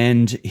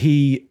 and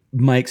he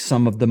makes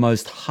some of the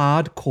most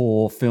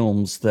hardcore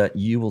films that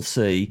you will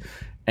see.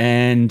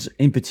 And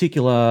in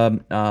particular,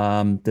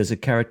 there's a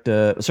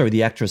character,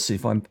 the actress,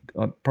 I'm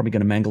probably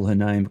going to mangle her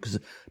name,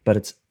 but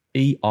it's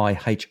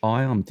Eihi.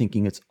 I'm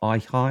thinking it's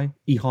Eihi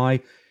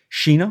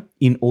Shina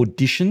in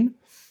Audition.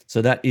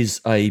 So that is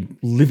a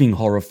living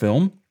horror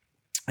film.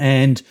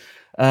 And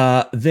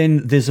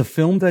then there's a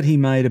film that he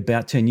made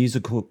about 10 years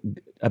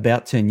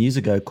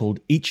ago called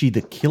Ichi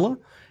the Killer.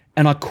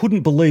 And I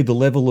couldn't believe the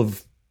level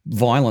of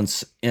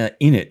violence in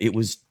it. It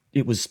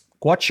was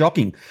quite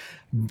shocking.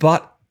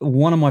 But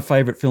one of my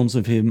favorite films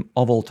of him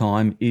of all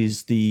time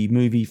is the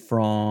movie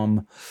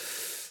from,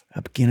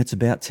 again, it's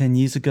about 10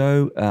 years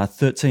ago,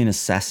 13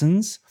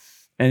 Assassins.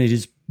 And it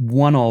is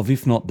one of,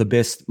 if not the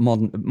best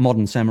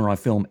modern samurai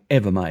film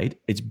ever made.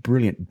 It's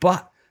brilliant.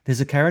 But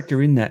there's a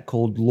character in that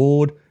called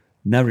Lord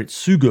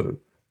Naritsugu,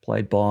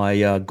 played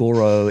by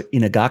Goro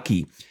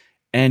Inagaki.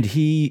 And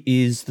he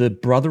is the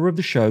brother of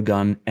the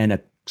shogun and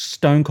a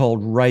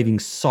stone-cold raving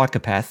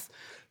psychopath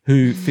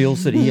who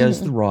feels that he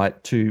has the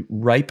right to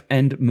rape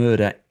and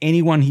murder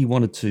anyone he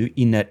wanted to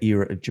in that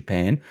era of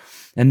Japan.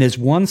 And there's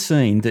one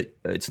scene that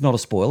it's not a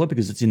spoiler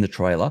because it's in the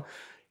trailer.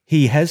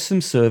 He has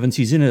some servants.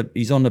 He's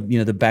on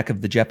the back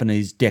of the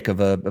Japanese deck of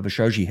a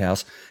shoji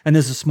house, and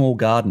there's a small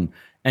garden,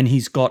 and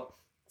he's got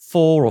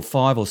 4 or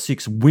 5 or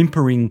 6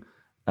 whimpering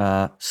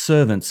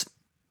servants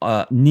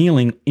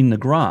kneeling in the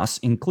grass,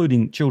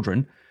 including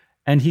children,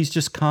 and he's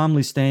just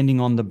calmly standing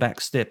on the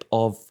back step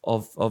of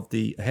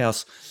the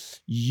house,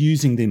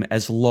 using them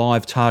as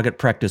live target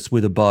practice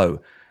with a bow.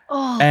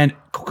 Oh. And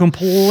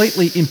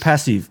completely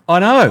impassive. I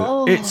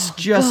know. It's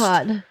just...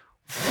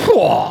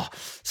 God.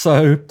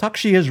 So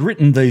Takashi has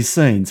written these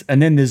scenes,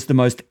 and then there's the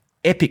most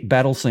epic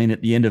battle scene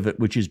at the end of it,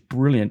 which is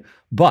brilliant.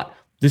 But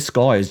this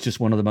guy is just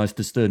one of the most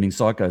disturbing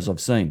psychos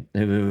I've seen.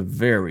 They were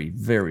very,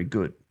 very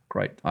good.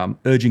 Great. I'm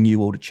urging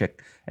you all to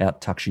check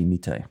out Takashi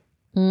Miike.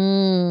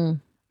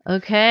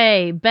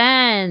 Okay,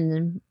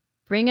 Ben,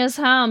 bring us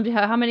home.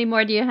 How many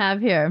more do you have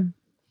here?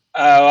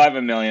 Oh, I have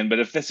a million, but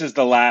if this is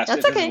the last, That's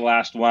if this is the okay.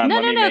 last one, No,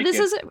 let no, me no. make This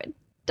it. is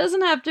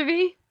doesn't have to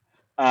be.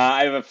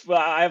 I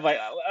have like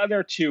there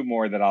are two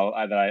more that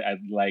I'd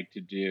like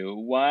to do.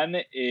 One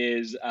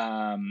is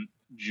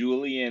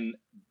Julian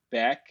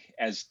Beck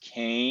as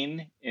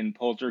Kane in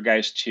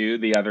Poltergeist 2,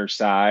 The Other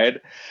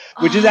Side,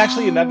 which is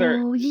actually another.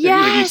 Oh Have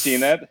you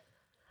seen yes. it?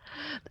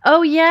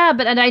 Oh yeah,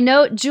 but and I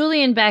know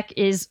Julian Beck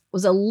was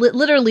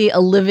literally a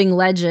living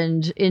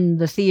legend in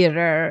the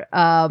theater.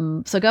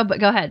 So go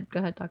ahead,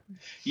 talk.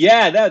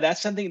 Yeah, no,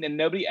 that's something that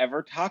nobody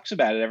ever talks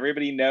about. It.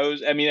 Everybody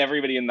knows. I mean,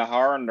 everybody in the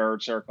horror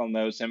nerd circle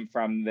knows him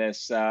from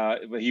this.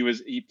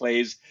 He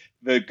plays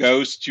the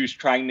ghost who's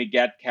trying to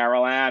get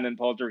Carol Ann in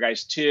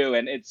Poltergeist 2,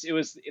 and it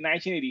was in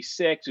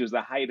 1986. It was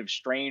the height of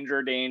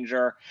Stranger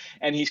Danger,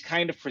 and he's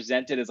kind of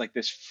presented as like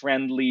this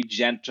friendly,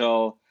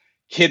 gentle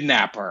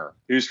kidnapper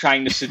who's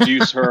trying to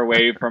seduce her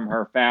away from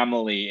her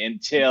family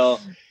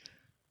until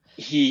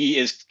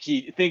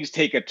things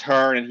take a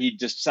turn and he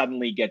just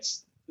suddenly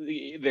gets.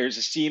 There's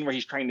a scene where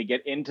he's trying to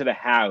get into the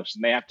house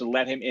and they have to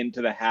let him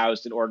into the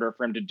house in order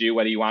for him to do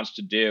what he wants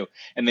to do,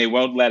 and they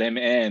won't let him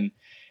in.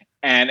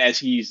 And as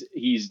he's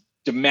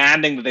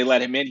demanding that they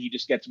let him in, he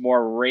just gets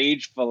more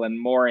rageful and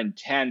more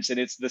intense. And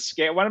it's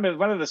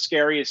one of the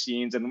scariest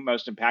scenes and the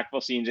most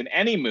impactful scenes in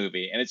any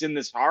movie, and it's in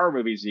this horror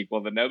movie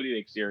sequel that nobody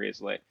takes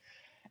seriously.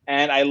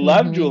 And I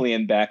love Mm-hmm.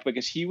 Julian Beck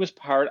because he was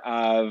part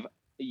of,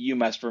 you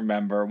must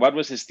remember, what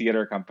was his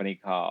theater company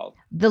called?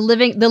 The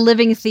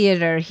Living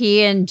Theater.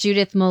 He and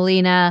Judith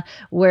Molina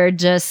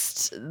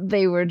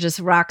they were just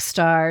rock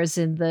stars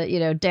in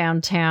the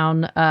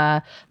downtown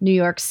New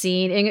York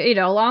scene, and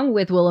along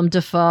with Willem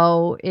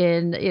Dafoe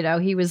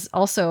he was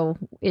also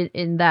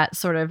in that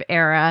sort of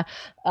era.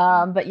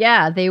 But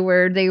yeah, they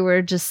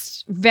were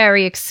just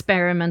very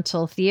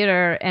experimental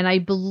theater, and I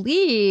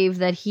believe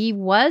that he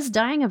was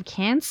dying of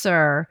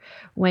cancer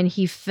when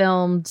he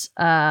filmed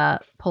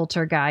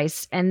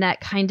Poltergeist, and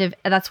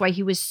that's why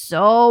he was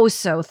so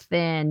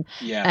thin and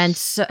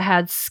Yes.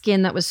 had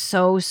skin that was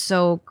so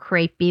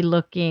crepey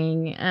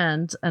looking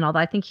and all that.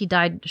 I think he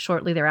died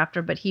shortly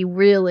thereafter, but he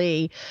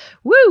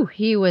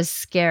was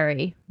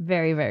scary,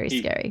 very very He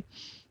scary.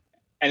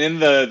 and in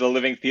the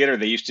living theater,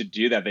 they used to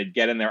do that. They'd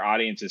get in their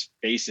audience's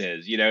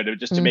faces,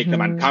 to make them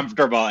Mhm.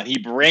 uncomfortable. And he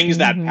brings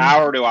that Mhm.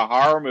 power to a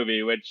horror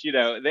movie, which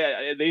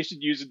they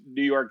should use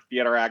New York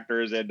theater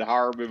actors in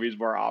horror movies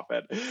more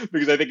often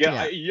because I think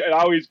Yeah. it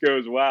always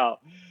goes well.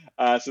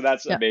 So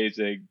that's Yeah.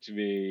 amazing to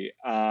me.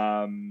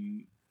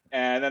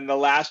 And then the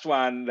last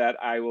one that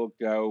I will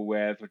go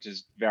with, which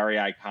is very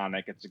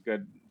iconic, it's a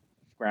good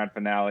grand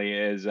finale,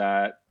 is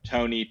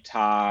Tony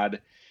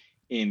Todd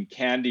in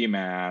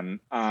Candyman,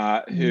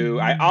 who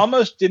I Mhm.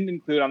 almost didn't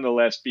include on the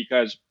list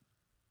because,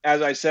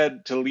 as I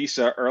said to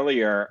Lisa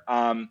earlier,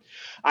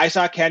 I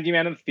saw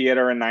Candyman in the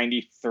theater in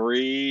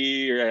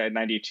 93 or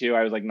 92.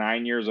 I was like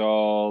 9 years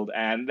old.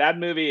 And that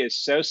movie is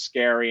so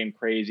scary and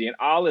crazy. And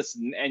all this,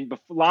 and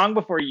long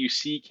before you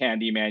see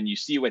Candyman, you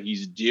see what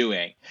he's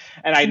doing.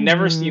 And I'd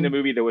never seen a Mhm.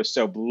 movie that was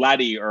so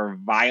bloody or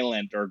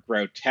violent or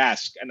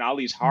grotesque. And all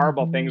these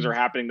horrible things are Mhm.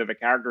 happening to the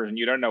characters, and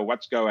you don't know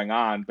what's going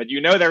on. But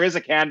you know there is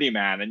a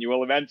Candyman, and you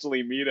will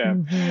eventually meet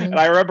him. And Mhm.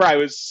 I remember I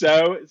was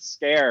so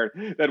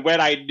scared that when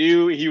I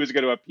knew he was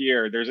going to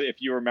appear, if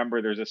you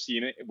remember, there's a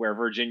scene where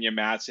Virginia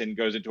Madsen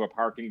goes into a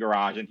parking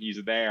garage and he's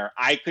there.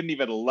 I couldn't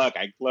even look.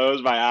 I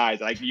closed my eyes.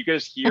 You could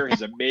just hear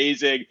his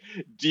amazing,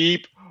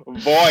 deep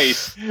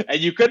voice, and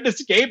you couldn't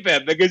escape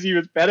him because he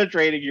was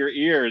penetrating your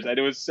ears, and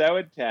it was so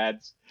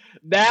intense.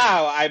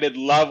 Now I'm in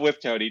love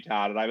with Tony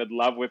Todd, and I'm in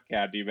love with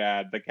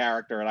Candyman, the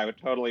character, and I would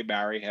totally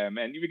marry him.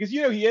 And because he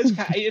is,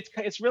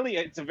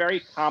 it's a very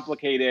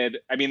complicated.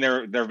 I mean,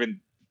 there have been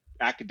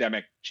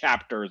academic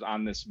chapters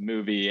on this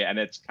movie and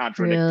its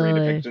contradictory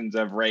Really? depictions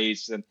of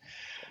race, and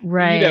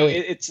Right.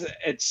 it's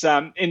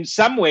in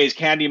some ways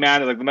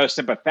Candyman is like the most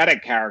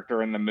sympathetic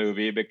character in the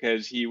movie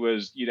because he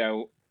was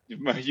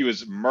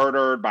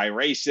murdered by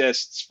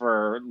racists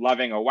for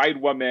loving a white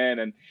woman,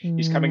 and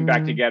he's coming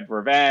back to Mm. get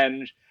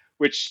revenge,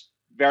 which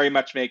very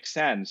much makes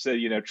sense. So,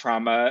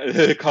 trauma,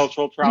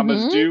 cultural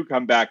traumas Mhm. do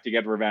come back to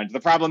get revenge. The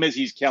problem is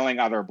he's killing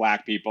other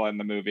black people in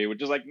the movie,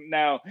 which is like,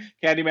 no,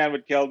 Candyman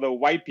would kill the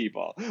white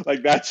people.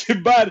 Like that's,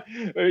 but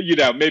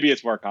maybe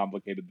it's more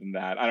complicated than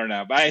that. I don't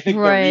know. But I think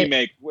the Right.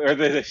 remake or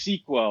the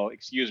sequel,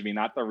 excuse me,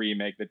 not the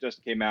remake that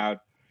just came out,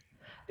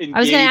 I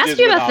was going to ask engages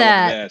you with about all of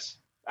that. this.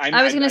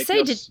 I was going to I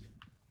say, feel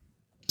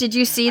did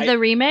you see I the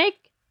remake?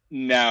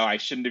 no, I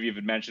shouldn't have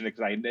even mentioned it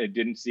because I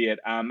didn't see it.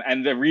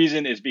 And the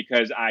reason is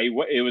because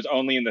it was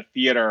only in the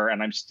theater,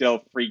 and I'm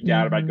still freaked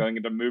out about Mhm. going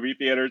into movie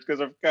theaters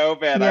because of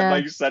COVID. I'm Yeah.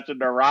 like such a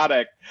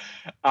neurotic.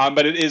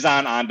 But it is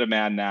on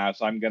demand now,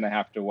 so I'm gonna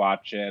have to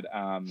watch it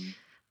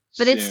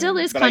But it still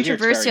soon. is But I hear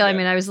it's very controversial. I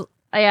mean, good.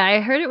 I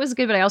heard it was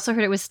good, but I also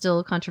heard it was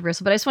still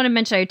controversial. But I just want to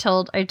mention, I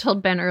told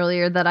Ben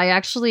earlier that I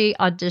actually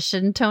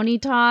auditioned Tony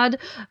Todd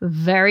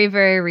very,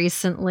 very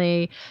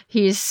recently.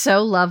 He's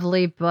so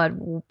lovely, but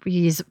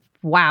he's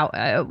wow.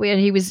 And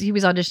he was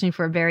auditioning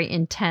for a very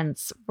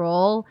intense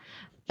role,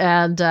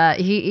 And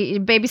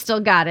baby still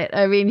got it.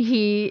 I mean,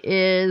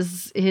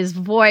 his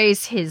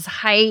voice, his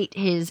height,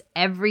 his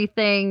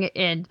everything,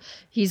 and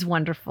he's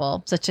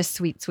wonderful. Such a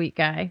sweet, sweet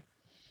guy.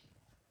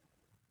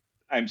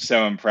 I'm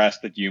so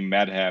impressed that you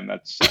met him.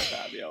 That's so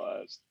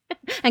fabulous.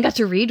 And got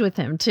to read with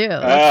him too.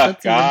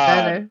 That's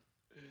God. even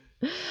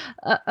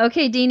better.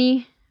 Okay,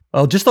 Deanie.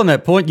 Well, just on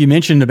that point, you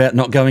mentioned about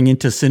not going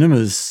into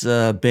cinemas,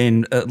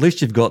 Ben. At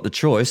least you've got the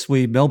choice.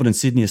 Melbourne and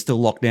Sydney are still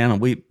locked down,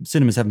 and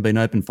cinemas haven't been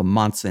open for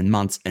months and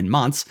months and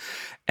months.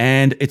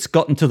 And it's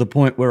gotten to the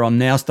point where I'm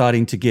now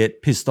starting to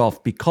get pissed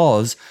off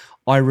because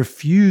I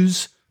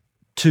refuse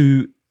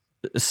to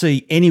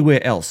see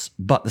anywhere else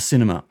but the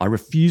cinema. I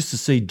refuse to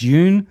see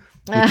Dune,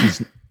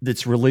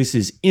 its release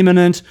is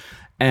imminent,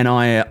 and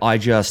I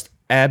just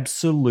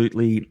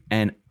absolutely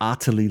and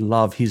utterly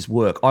love his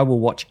work. I will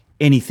watch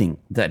anything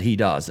that he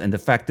does, and the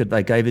fact that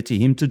they gave it to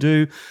him to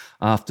do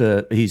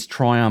after his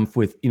triumph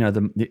with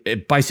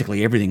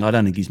basically everything. I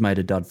don't think he's made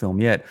a dud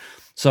film yet,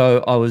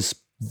 so I was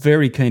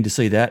very keen to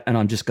see that, and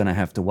I'm just going to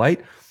have to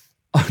wait.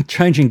 I'm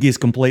changing gears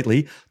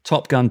completely.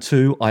 Top Gun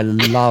 2, I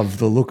love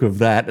the look of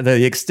that.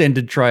 The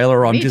extended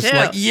trailer, I'm just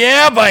like,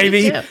 yeah,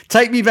 baby,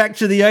 take me back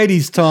to the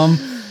 80s, Tom.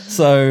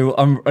 So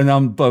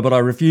but I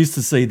refuse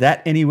to see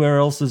that anywhere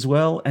else as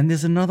well. And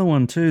there's another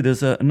one too.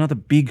 There's another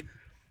big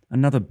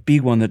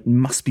one that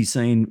must be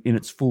seen in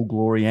its full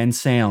glory and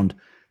sound.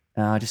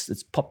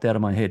 It's popped out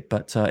of my head.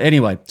 But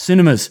anyway,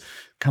 cinemas,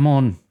 come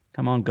on,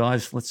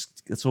 guys,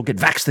 let's all get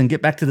vaxxed and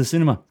get back to the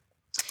cinema.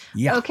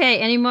 Yeah. Okay.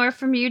 Any more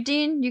from you,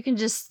 Dean? You can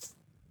just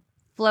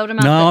float them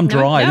out. No, I'm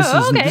dry.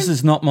 No? This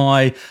is not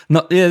my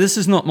not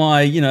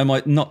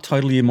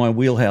totally in my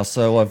wheelhouse.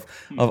 So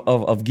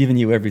I've given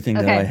you everything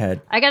that I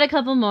had. I got a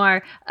couple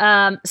more.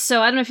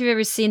 So I don't know if you've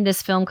ever seen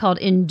this film called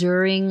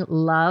Enduring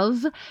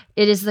Love.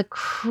 It is the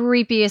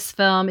creepiest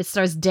film. It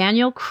stars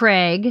Daniel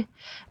Craig,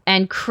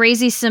 and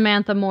crazy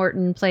Samantha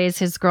Morton plays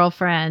his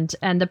girlfriend.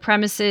 And the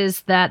premise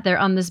is that they're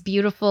on this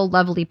beautiful,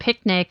 lovely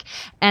picnic,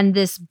 and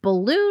this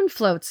balloon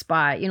floats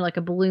by, like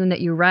a balloon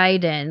that you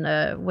ride in.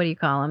 What do you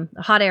call them?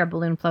 A hot air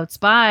balloon floats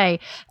by.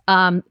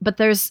 But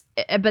there's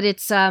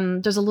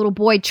a little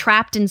boy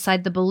trapped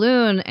inside the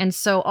balloon. And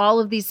so all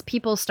of these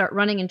people start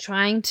running and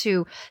trying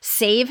to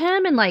save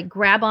him and like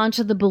grab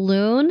onto the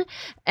balloon.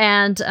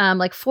 And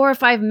like 4 or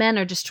 5 men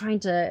are just trying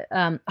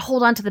to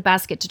hold onto the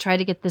basket to try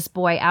to get this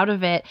boy out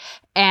of it.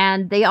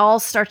 And they all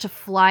start to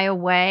fly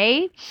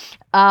away.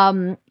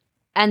 And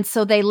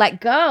so they let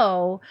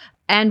go.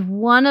 And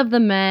one of the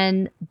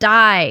men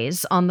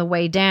dies on the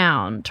way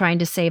down trying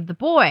to save the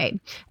boy.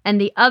 And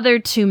the other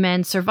 2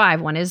 men survive.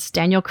 One is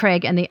Daniel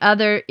Craig and the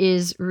other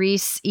is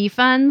Rhys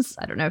Ifans.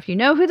 I don't know if you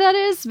know who that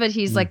is, but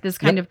he's like this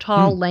kind of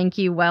tall,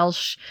 lanky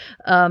Welsh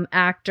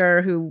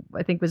actor who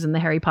I think was in the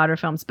Harry Potter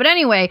films. But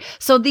anyway,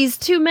 so these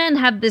 2 men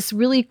have this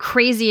really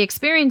crazy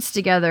experience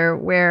together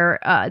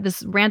where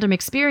this random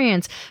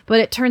experience.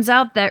 But it turns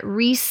out that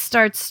Rhys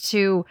starts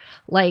to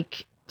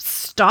like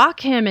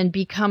stalk him and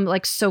become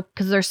like so,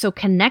 because they're so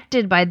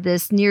connected by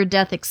this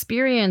near-death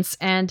experience,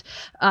 and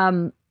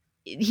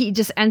he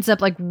just ends up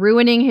like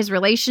ruining his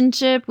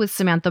relationship with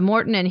Samantha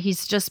Morton, and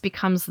he's just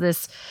becomes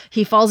this,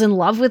 he falls in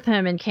love with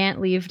him and can't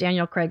leave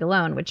Daniel Craig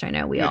alone, which I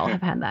know we all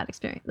have had that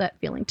experience, that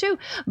feeling too.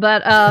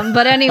 But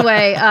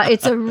anyway,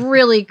 it's a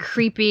really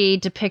creepy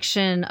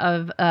depiction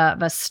of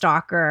a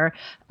stalker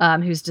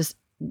who's just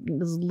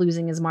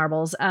losing his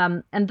marbles.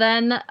 And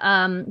then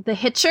The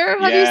Hitcher.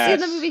 Have you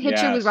seen the movie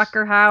Hitcher with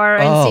Rutger Hauer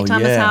and C.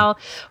 Thomas Howell?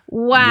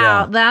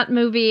 Wow, that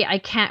movie, I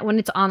can't, when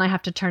it's on, I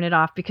have to turn it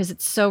off because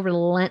it's so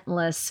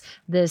relentless.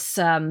 This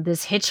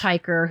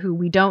hitchhiker who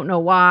we don't know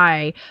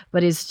why,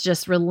 but is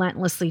just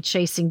relentlessly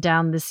chasing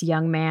down this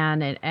young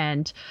man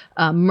and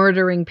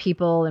murdering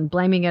people and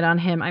blaming it on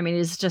him. I mean,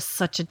 it's just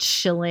such a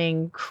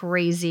chilling,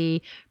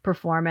 crazy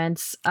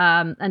performance.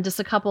 And just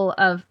a couple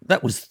of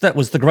that was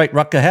the great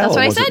Rutger Hauer. That's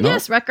what I said.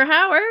 Yes, Rutger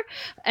Hauer.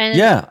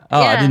 And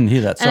I didn't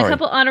hear that. Sorry. And a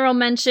couple honorable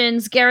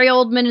mentions: Gary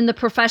Oldman in The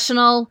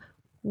Professional.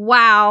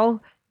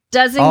 Wow.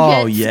 Doesn't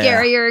get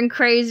scarier and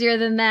crazier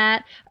than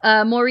that.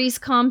 Maurice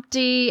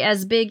Compte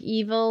as Big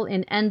Evil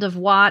in End of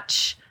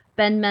Watch.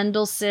 Ben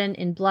Mendelsohn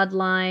in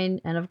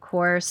Bloodline. And of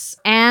course,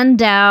 Ann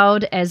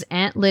Dowd as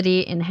Aunt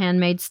Liddy in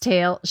Handmaid's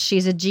Tale.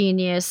 She's a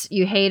genius.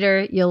 You hate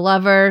her. You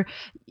love her.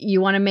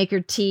 You want to make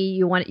her tea.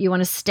 You want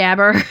to stab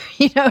her.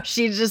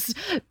 She just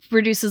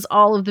produces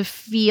all of the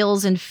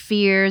feels and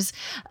fears.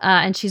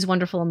 And she's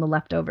wonderful in The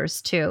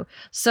Leftovers too.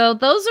 So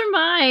those are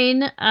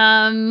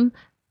mine.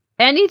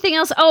 Anything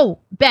else? Oh,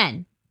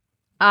 Ben,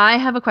 I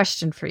have a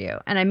question for you.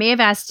 And I may have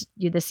asked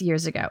you this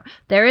years ago.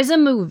 There is a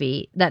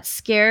movie that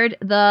scared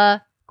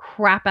the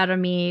crap out of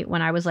me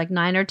when I was like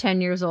 9 or 10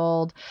 years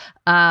old.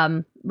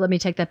 Let me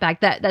take that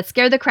back. That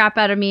scared the crap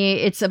out of me.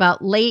 It's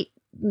about late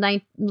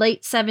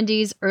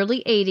 70s,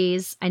 early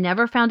 80s. I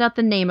never found out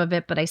the name of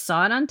it, but I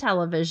saw it on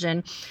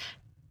television.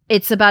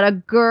 It's about a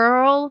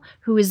girl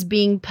who is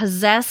being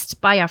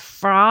possessed by a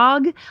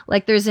frog.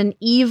 Like there's an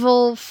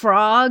evil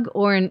frog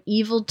or an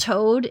evil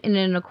toad in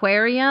an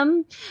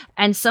aquarium,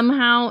 and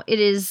somehow it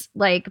is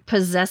like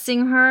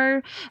possessing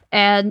her.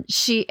 And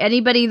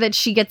anybody that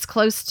she gets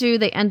close to,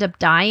 they end up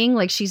dying.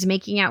 Like she's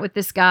making out with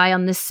this guy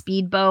on this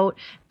speedboat,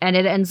 and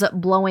it ends up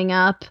blowing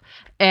up.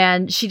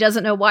 And she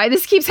doesn't know why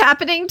this keeps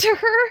happening to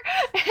her.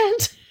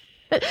 And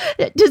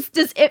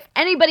does if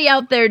anybody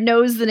out there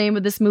knows the name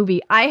of this movie,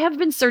 I have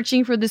been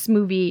searching for this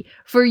movie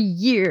for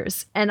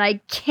years and I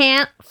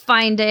can't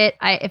find it.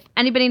 If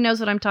anybody knows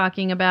what I'm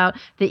talking about,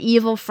 the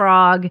evil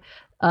frog,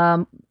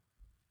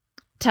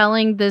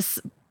 telling this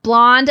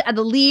blonde,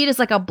 the lead is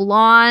like a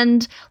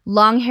blonde,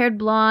 long-haired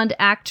blonde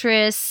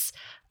actress.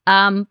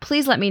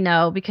 Please let me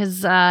know,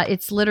 because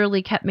it's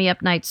literally kept me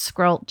up night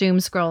doom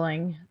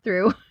scrolling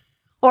through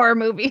horror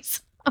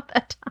movies of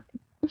that time.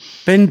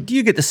 Ben, do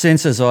you get the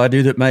sense, as I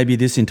do, that maybe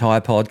this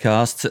entire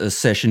podcast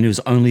session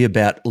is only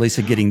about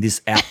Lisa getting this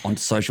out on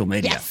social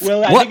media? Yes.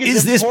 Well, what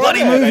is this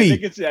bloody movie? I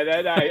think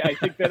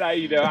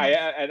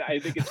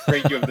it's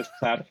great you have this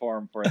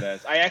platform for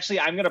this.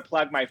 I'm going to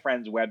plug my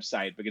friend's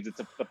website because it's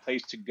the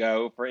place to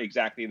go for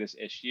exactly this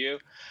issue.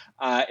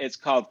 It's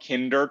called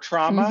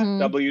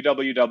Kindertrauma,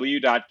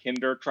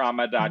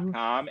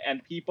 www.kindertrauma.com,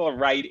 and people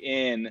write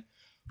in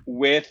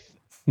with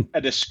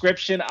a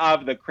description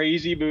of the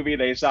crazy movie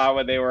they saw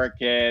when they were a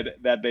kid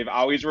that they've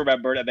always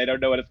remembered and they don't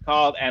know what it's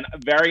called. And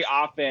very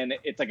often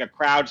it's like a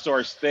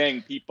crowdsourced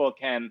thing. People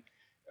can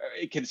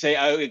say,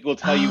 oh, it will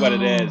tell you what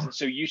it is.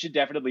 So you should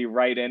definitely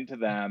write into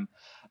them.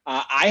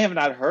 I have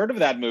not heard of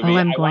that movie.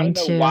 I want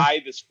to know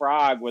why this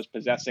frog was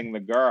possessing the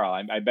girl.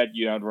 I bet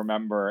you don't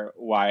remember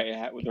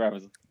why.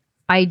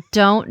 I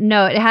don't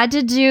know. It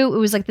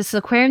was like this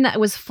aquarium that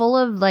was full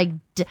of like,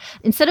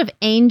 instead of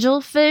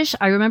angelfish,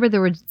 I remember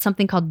there was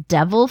something called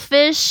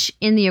devilfish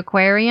in the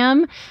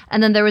aquarium.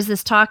 And then there was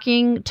this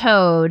talking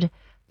toad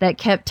that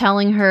kept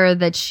telling her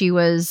that she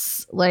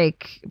was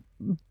like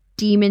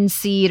demon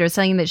seed or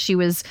something, that she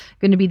was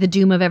going to be the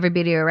doom of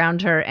everybody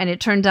around her. And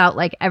it turned out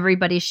like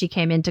everybody she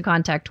came into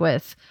contact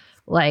with,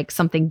 like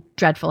something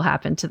dreadful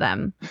happened to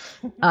them.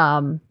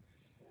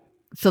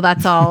 So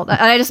that's all.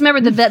 I just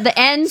remember the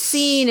end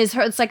scene is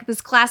her. It's like this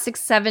classic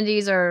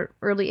 70s or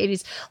early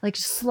 80s, like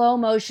slow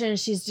motion.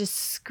 She's just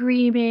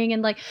screaming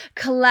and like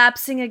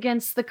collapsing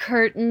against the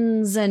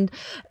curtains, and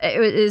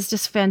it is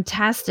just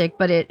fantastic.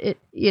 But it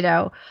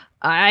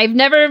I've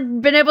never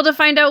been able to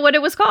find out what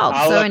it was called.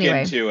 I'll look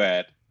into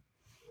it.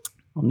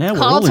 Well, now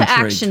call we're all to intrigued.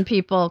 Action,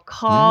 people.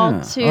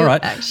 Call to all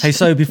right. action. Hey,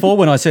 so before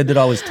when I said that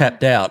I was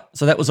tapped out,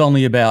 so that was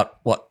only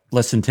about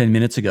less than 10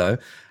 minutes ago.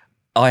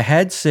 I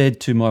had said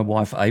to my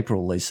wife,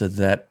 April, Lisa,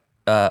 that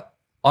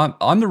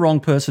I'm the wrong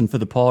person for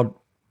the pod,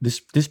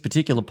 this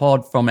particular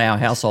pod from our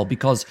household,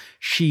 because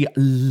she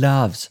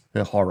loves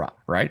her horror,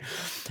 right?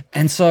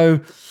 And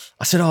so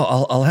I said,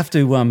 I'll have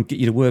to get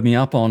you to word me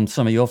up on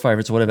some of your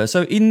favorites or whatever.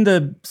 So in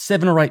the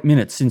 7 or 8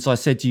 minutes since I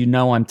said to you,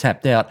 no, I'm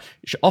tapped out,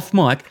 off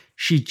mic,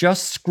 she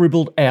just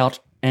scribbled out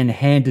and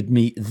handed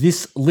me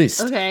this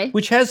list,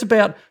 which has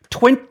about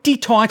 20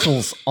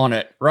 titles on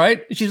it,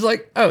 right? She's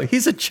like, oh,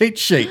 here's a cheat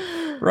sheet.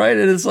 Right,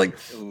 and it's like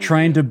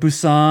Train to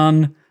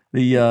Busan,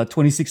 the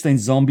 2016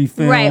 zombie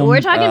film. Right,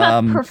 we're talking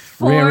about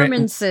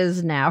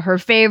performances now. Her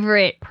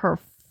favorite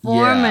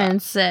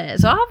performances. Yeah.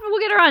 So we'll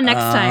get her on next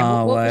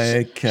time.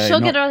 Okay.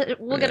 We'll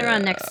get her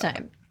on next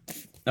time.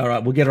 All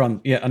right, we'll get her on.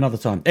 Yeah, another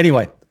time.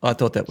 Anyway, I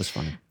thought that was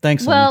funny.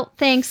 Thanks. Well, honey.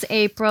 Thanks,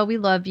 April. We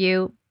love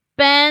you.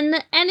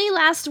 Ben, any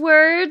last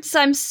words?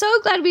 I'm so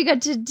glad we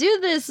got to do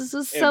this. This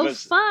was so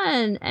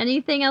fun.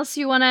 Anything else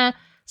you want to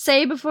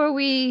say before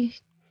we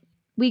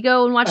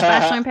go and watch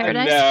Bachelor in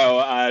Paradise?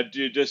 No,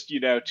 just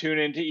tune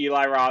into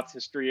Eli Roth's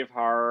History of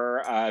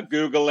Horror.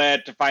 Google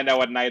it to find out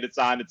what night it's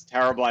on. It's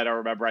terrible. I don't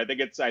remember. I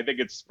think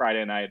it's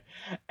Friday night.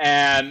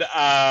 And no,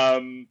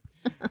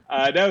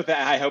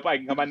 I hope I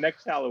can come on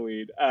next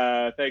Halloween.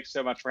 Thanks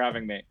so much for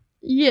having me.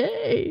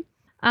 Yay!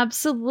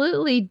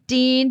 Absolutely,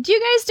 Dean. Do you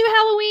guys do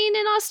Halloween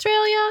in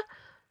Australia?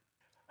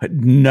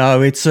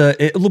 No,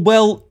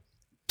 well,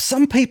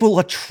 some people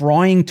are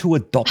trying to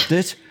adopt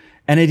it.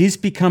 And it is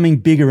becoming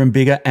bigger and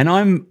bigger. And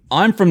I'm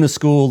from the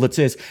school that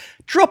says,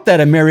 drop that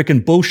American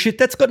bullshit.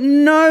 That's got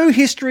no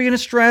history in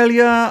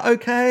Australia.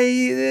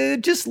 Okay,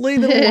 just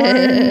leave it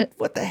alone.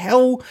 What the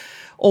hell?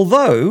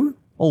 Although,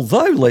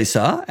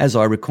 Lisa, as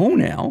I recall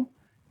now,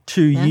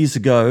 2 years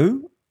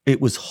ago, it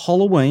was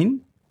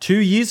Halloween. 2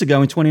 years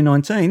ago in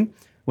 2019,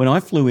 when I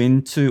flew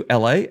into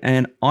LA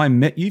and I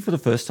met you for the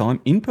first time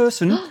in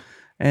person.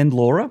 And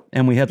Laura,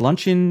 and we had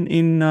lunch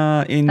in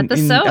LA,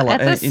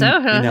 House.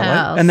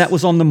 And that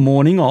was on the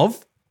morning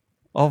of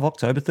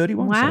October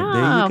 31. Wow, so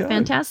there you go.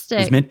 Fantastic.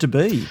 It's meant to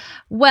be.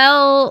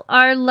 Well,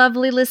 our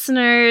lovely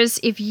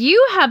listeners, if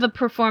you have a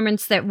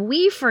performance that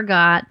we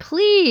forgot,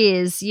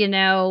 please,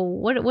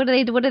 what do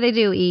they do,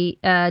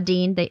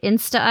 Dean? They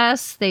Insta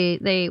us.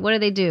 They what do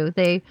they do?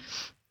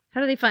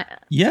 How do they find?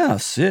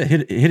 Yes,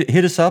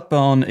 hit us up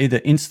on either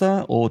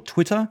Insta or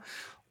Twitter,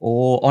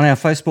 or on our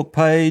Facebook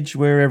page.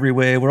 We're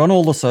everywhere. We're on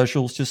all the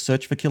socials. Just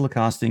search for Killer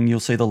Casting. You'll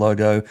see the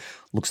logo.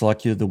 Looks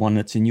like you're the one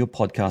that's in your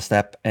podcast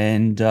app.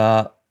 And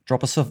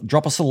drop us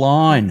a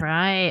line.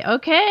 Right.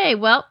 Okay.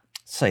 Well,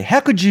 say how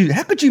could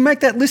you make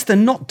that list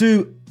and not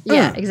do?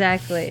 Yeah,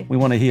 exactly. We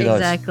want to hear those.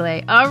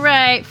 Exactly. All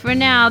right. For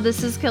now,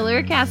 this is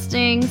Killer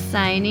Casting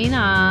signing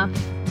off.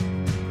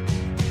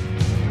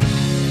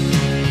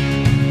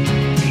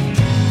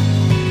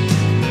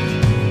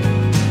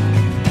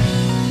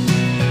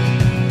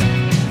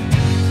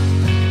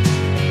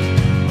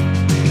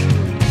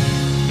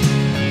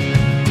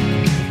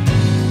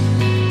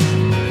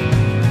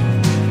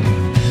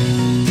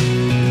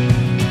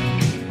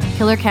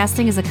 Killer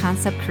Casting is a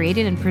concept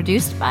created and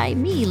produced by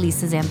me,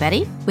 Lisa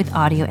Zambetti, with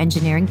audio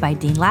engineering by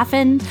Dean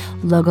Laffin,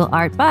 logo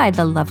art by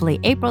the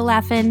lovely April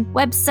Laffin,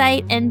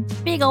 website and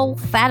big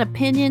old fat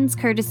opinions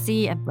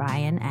courtesy of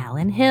Brian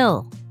Allen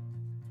Hill.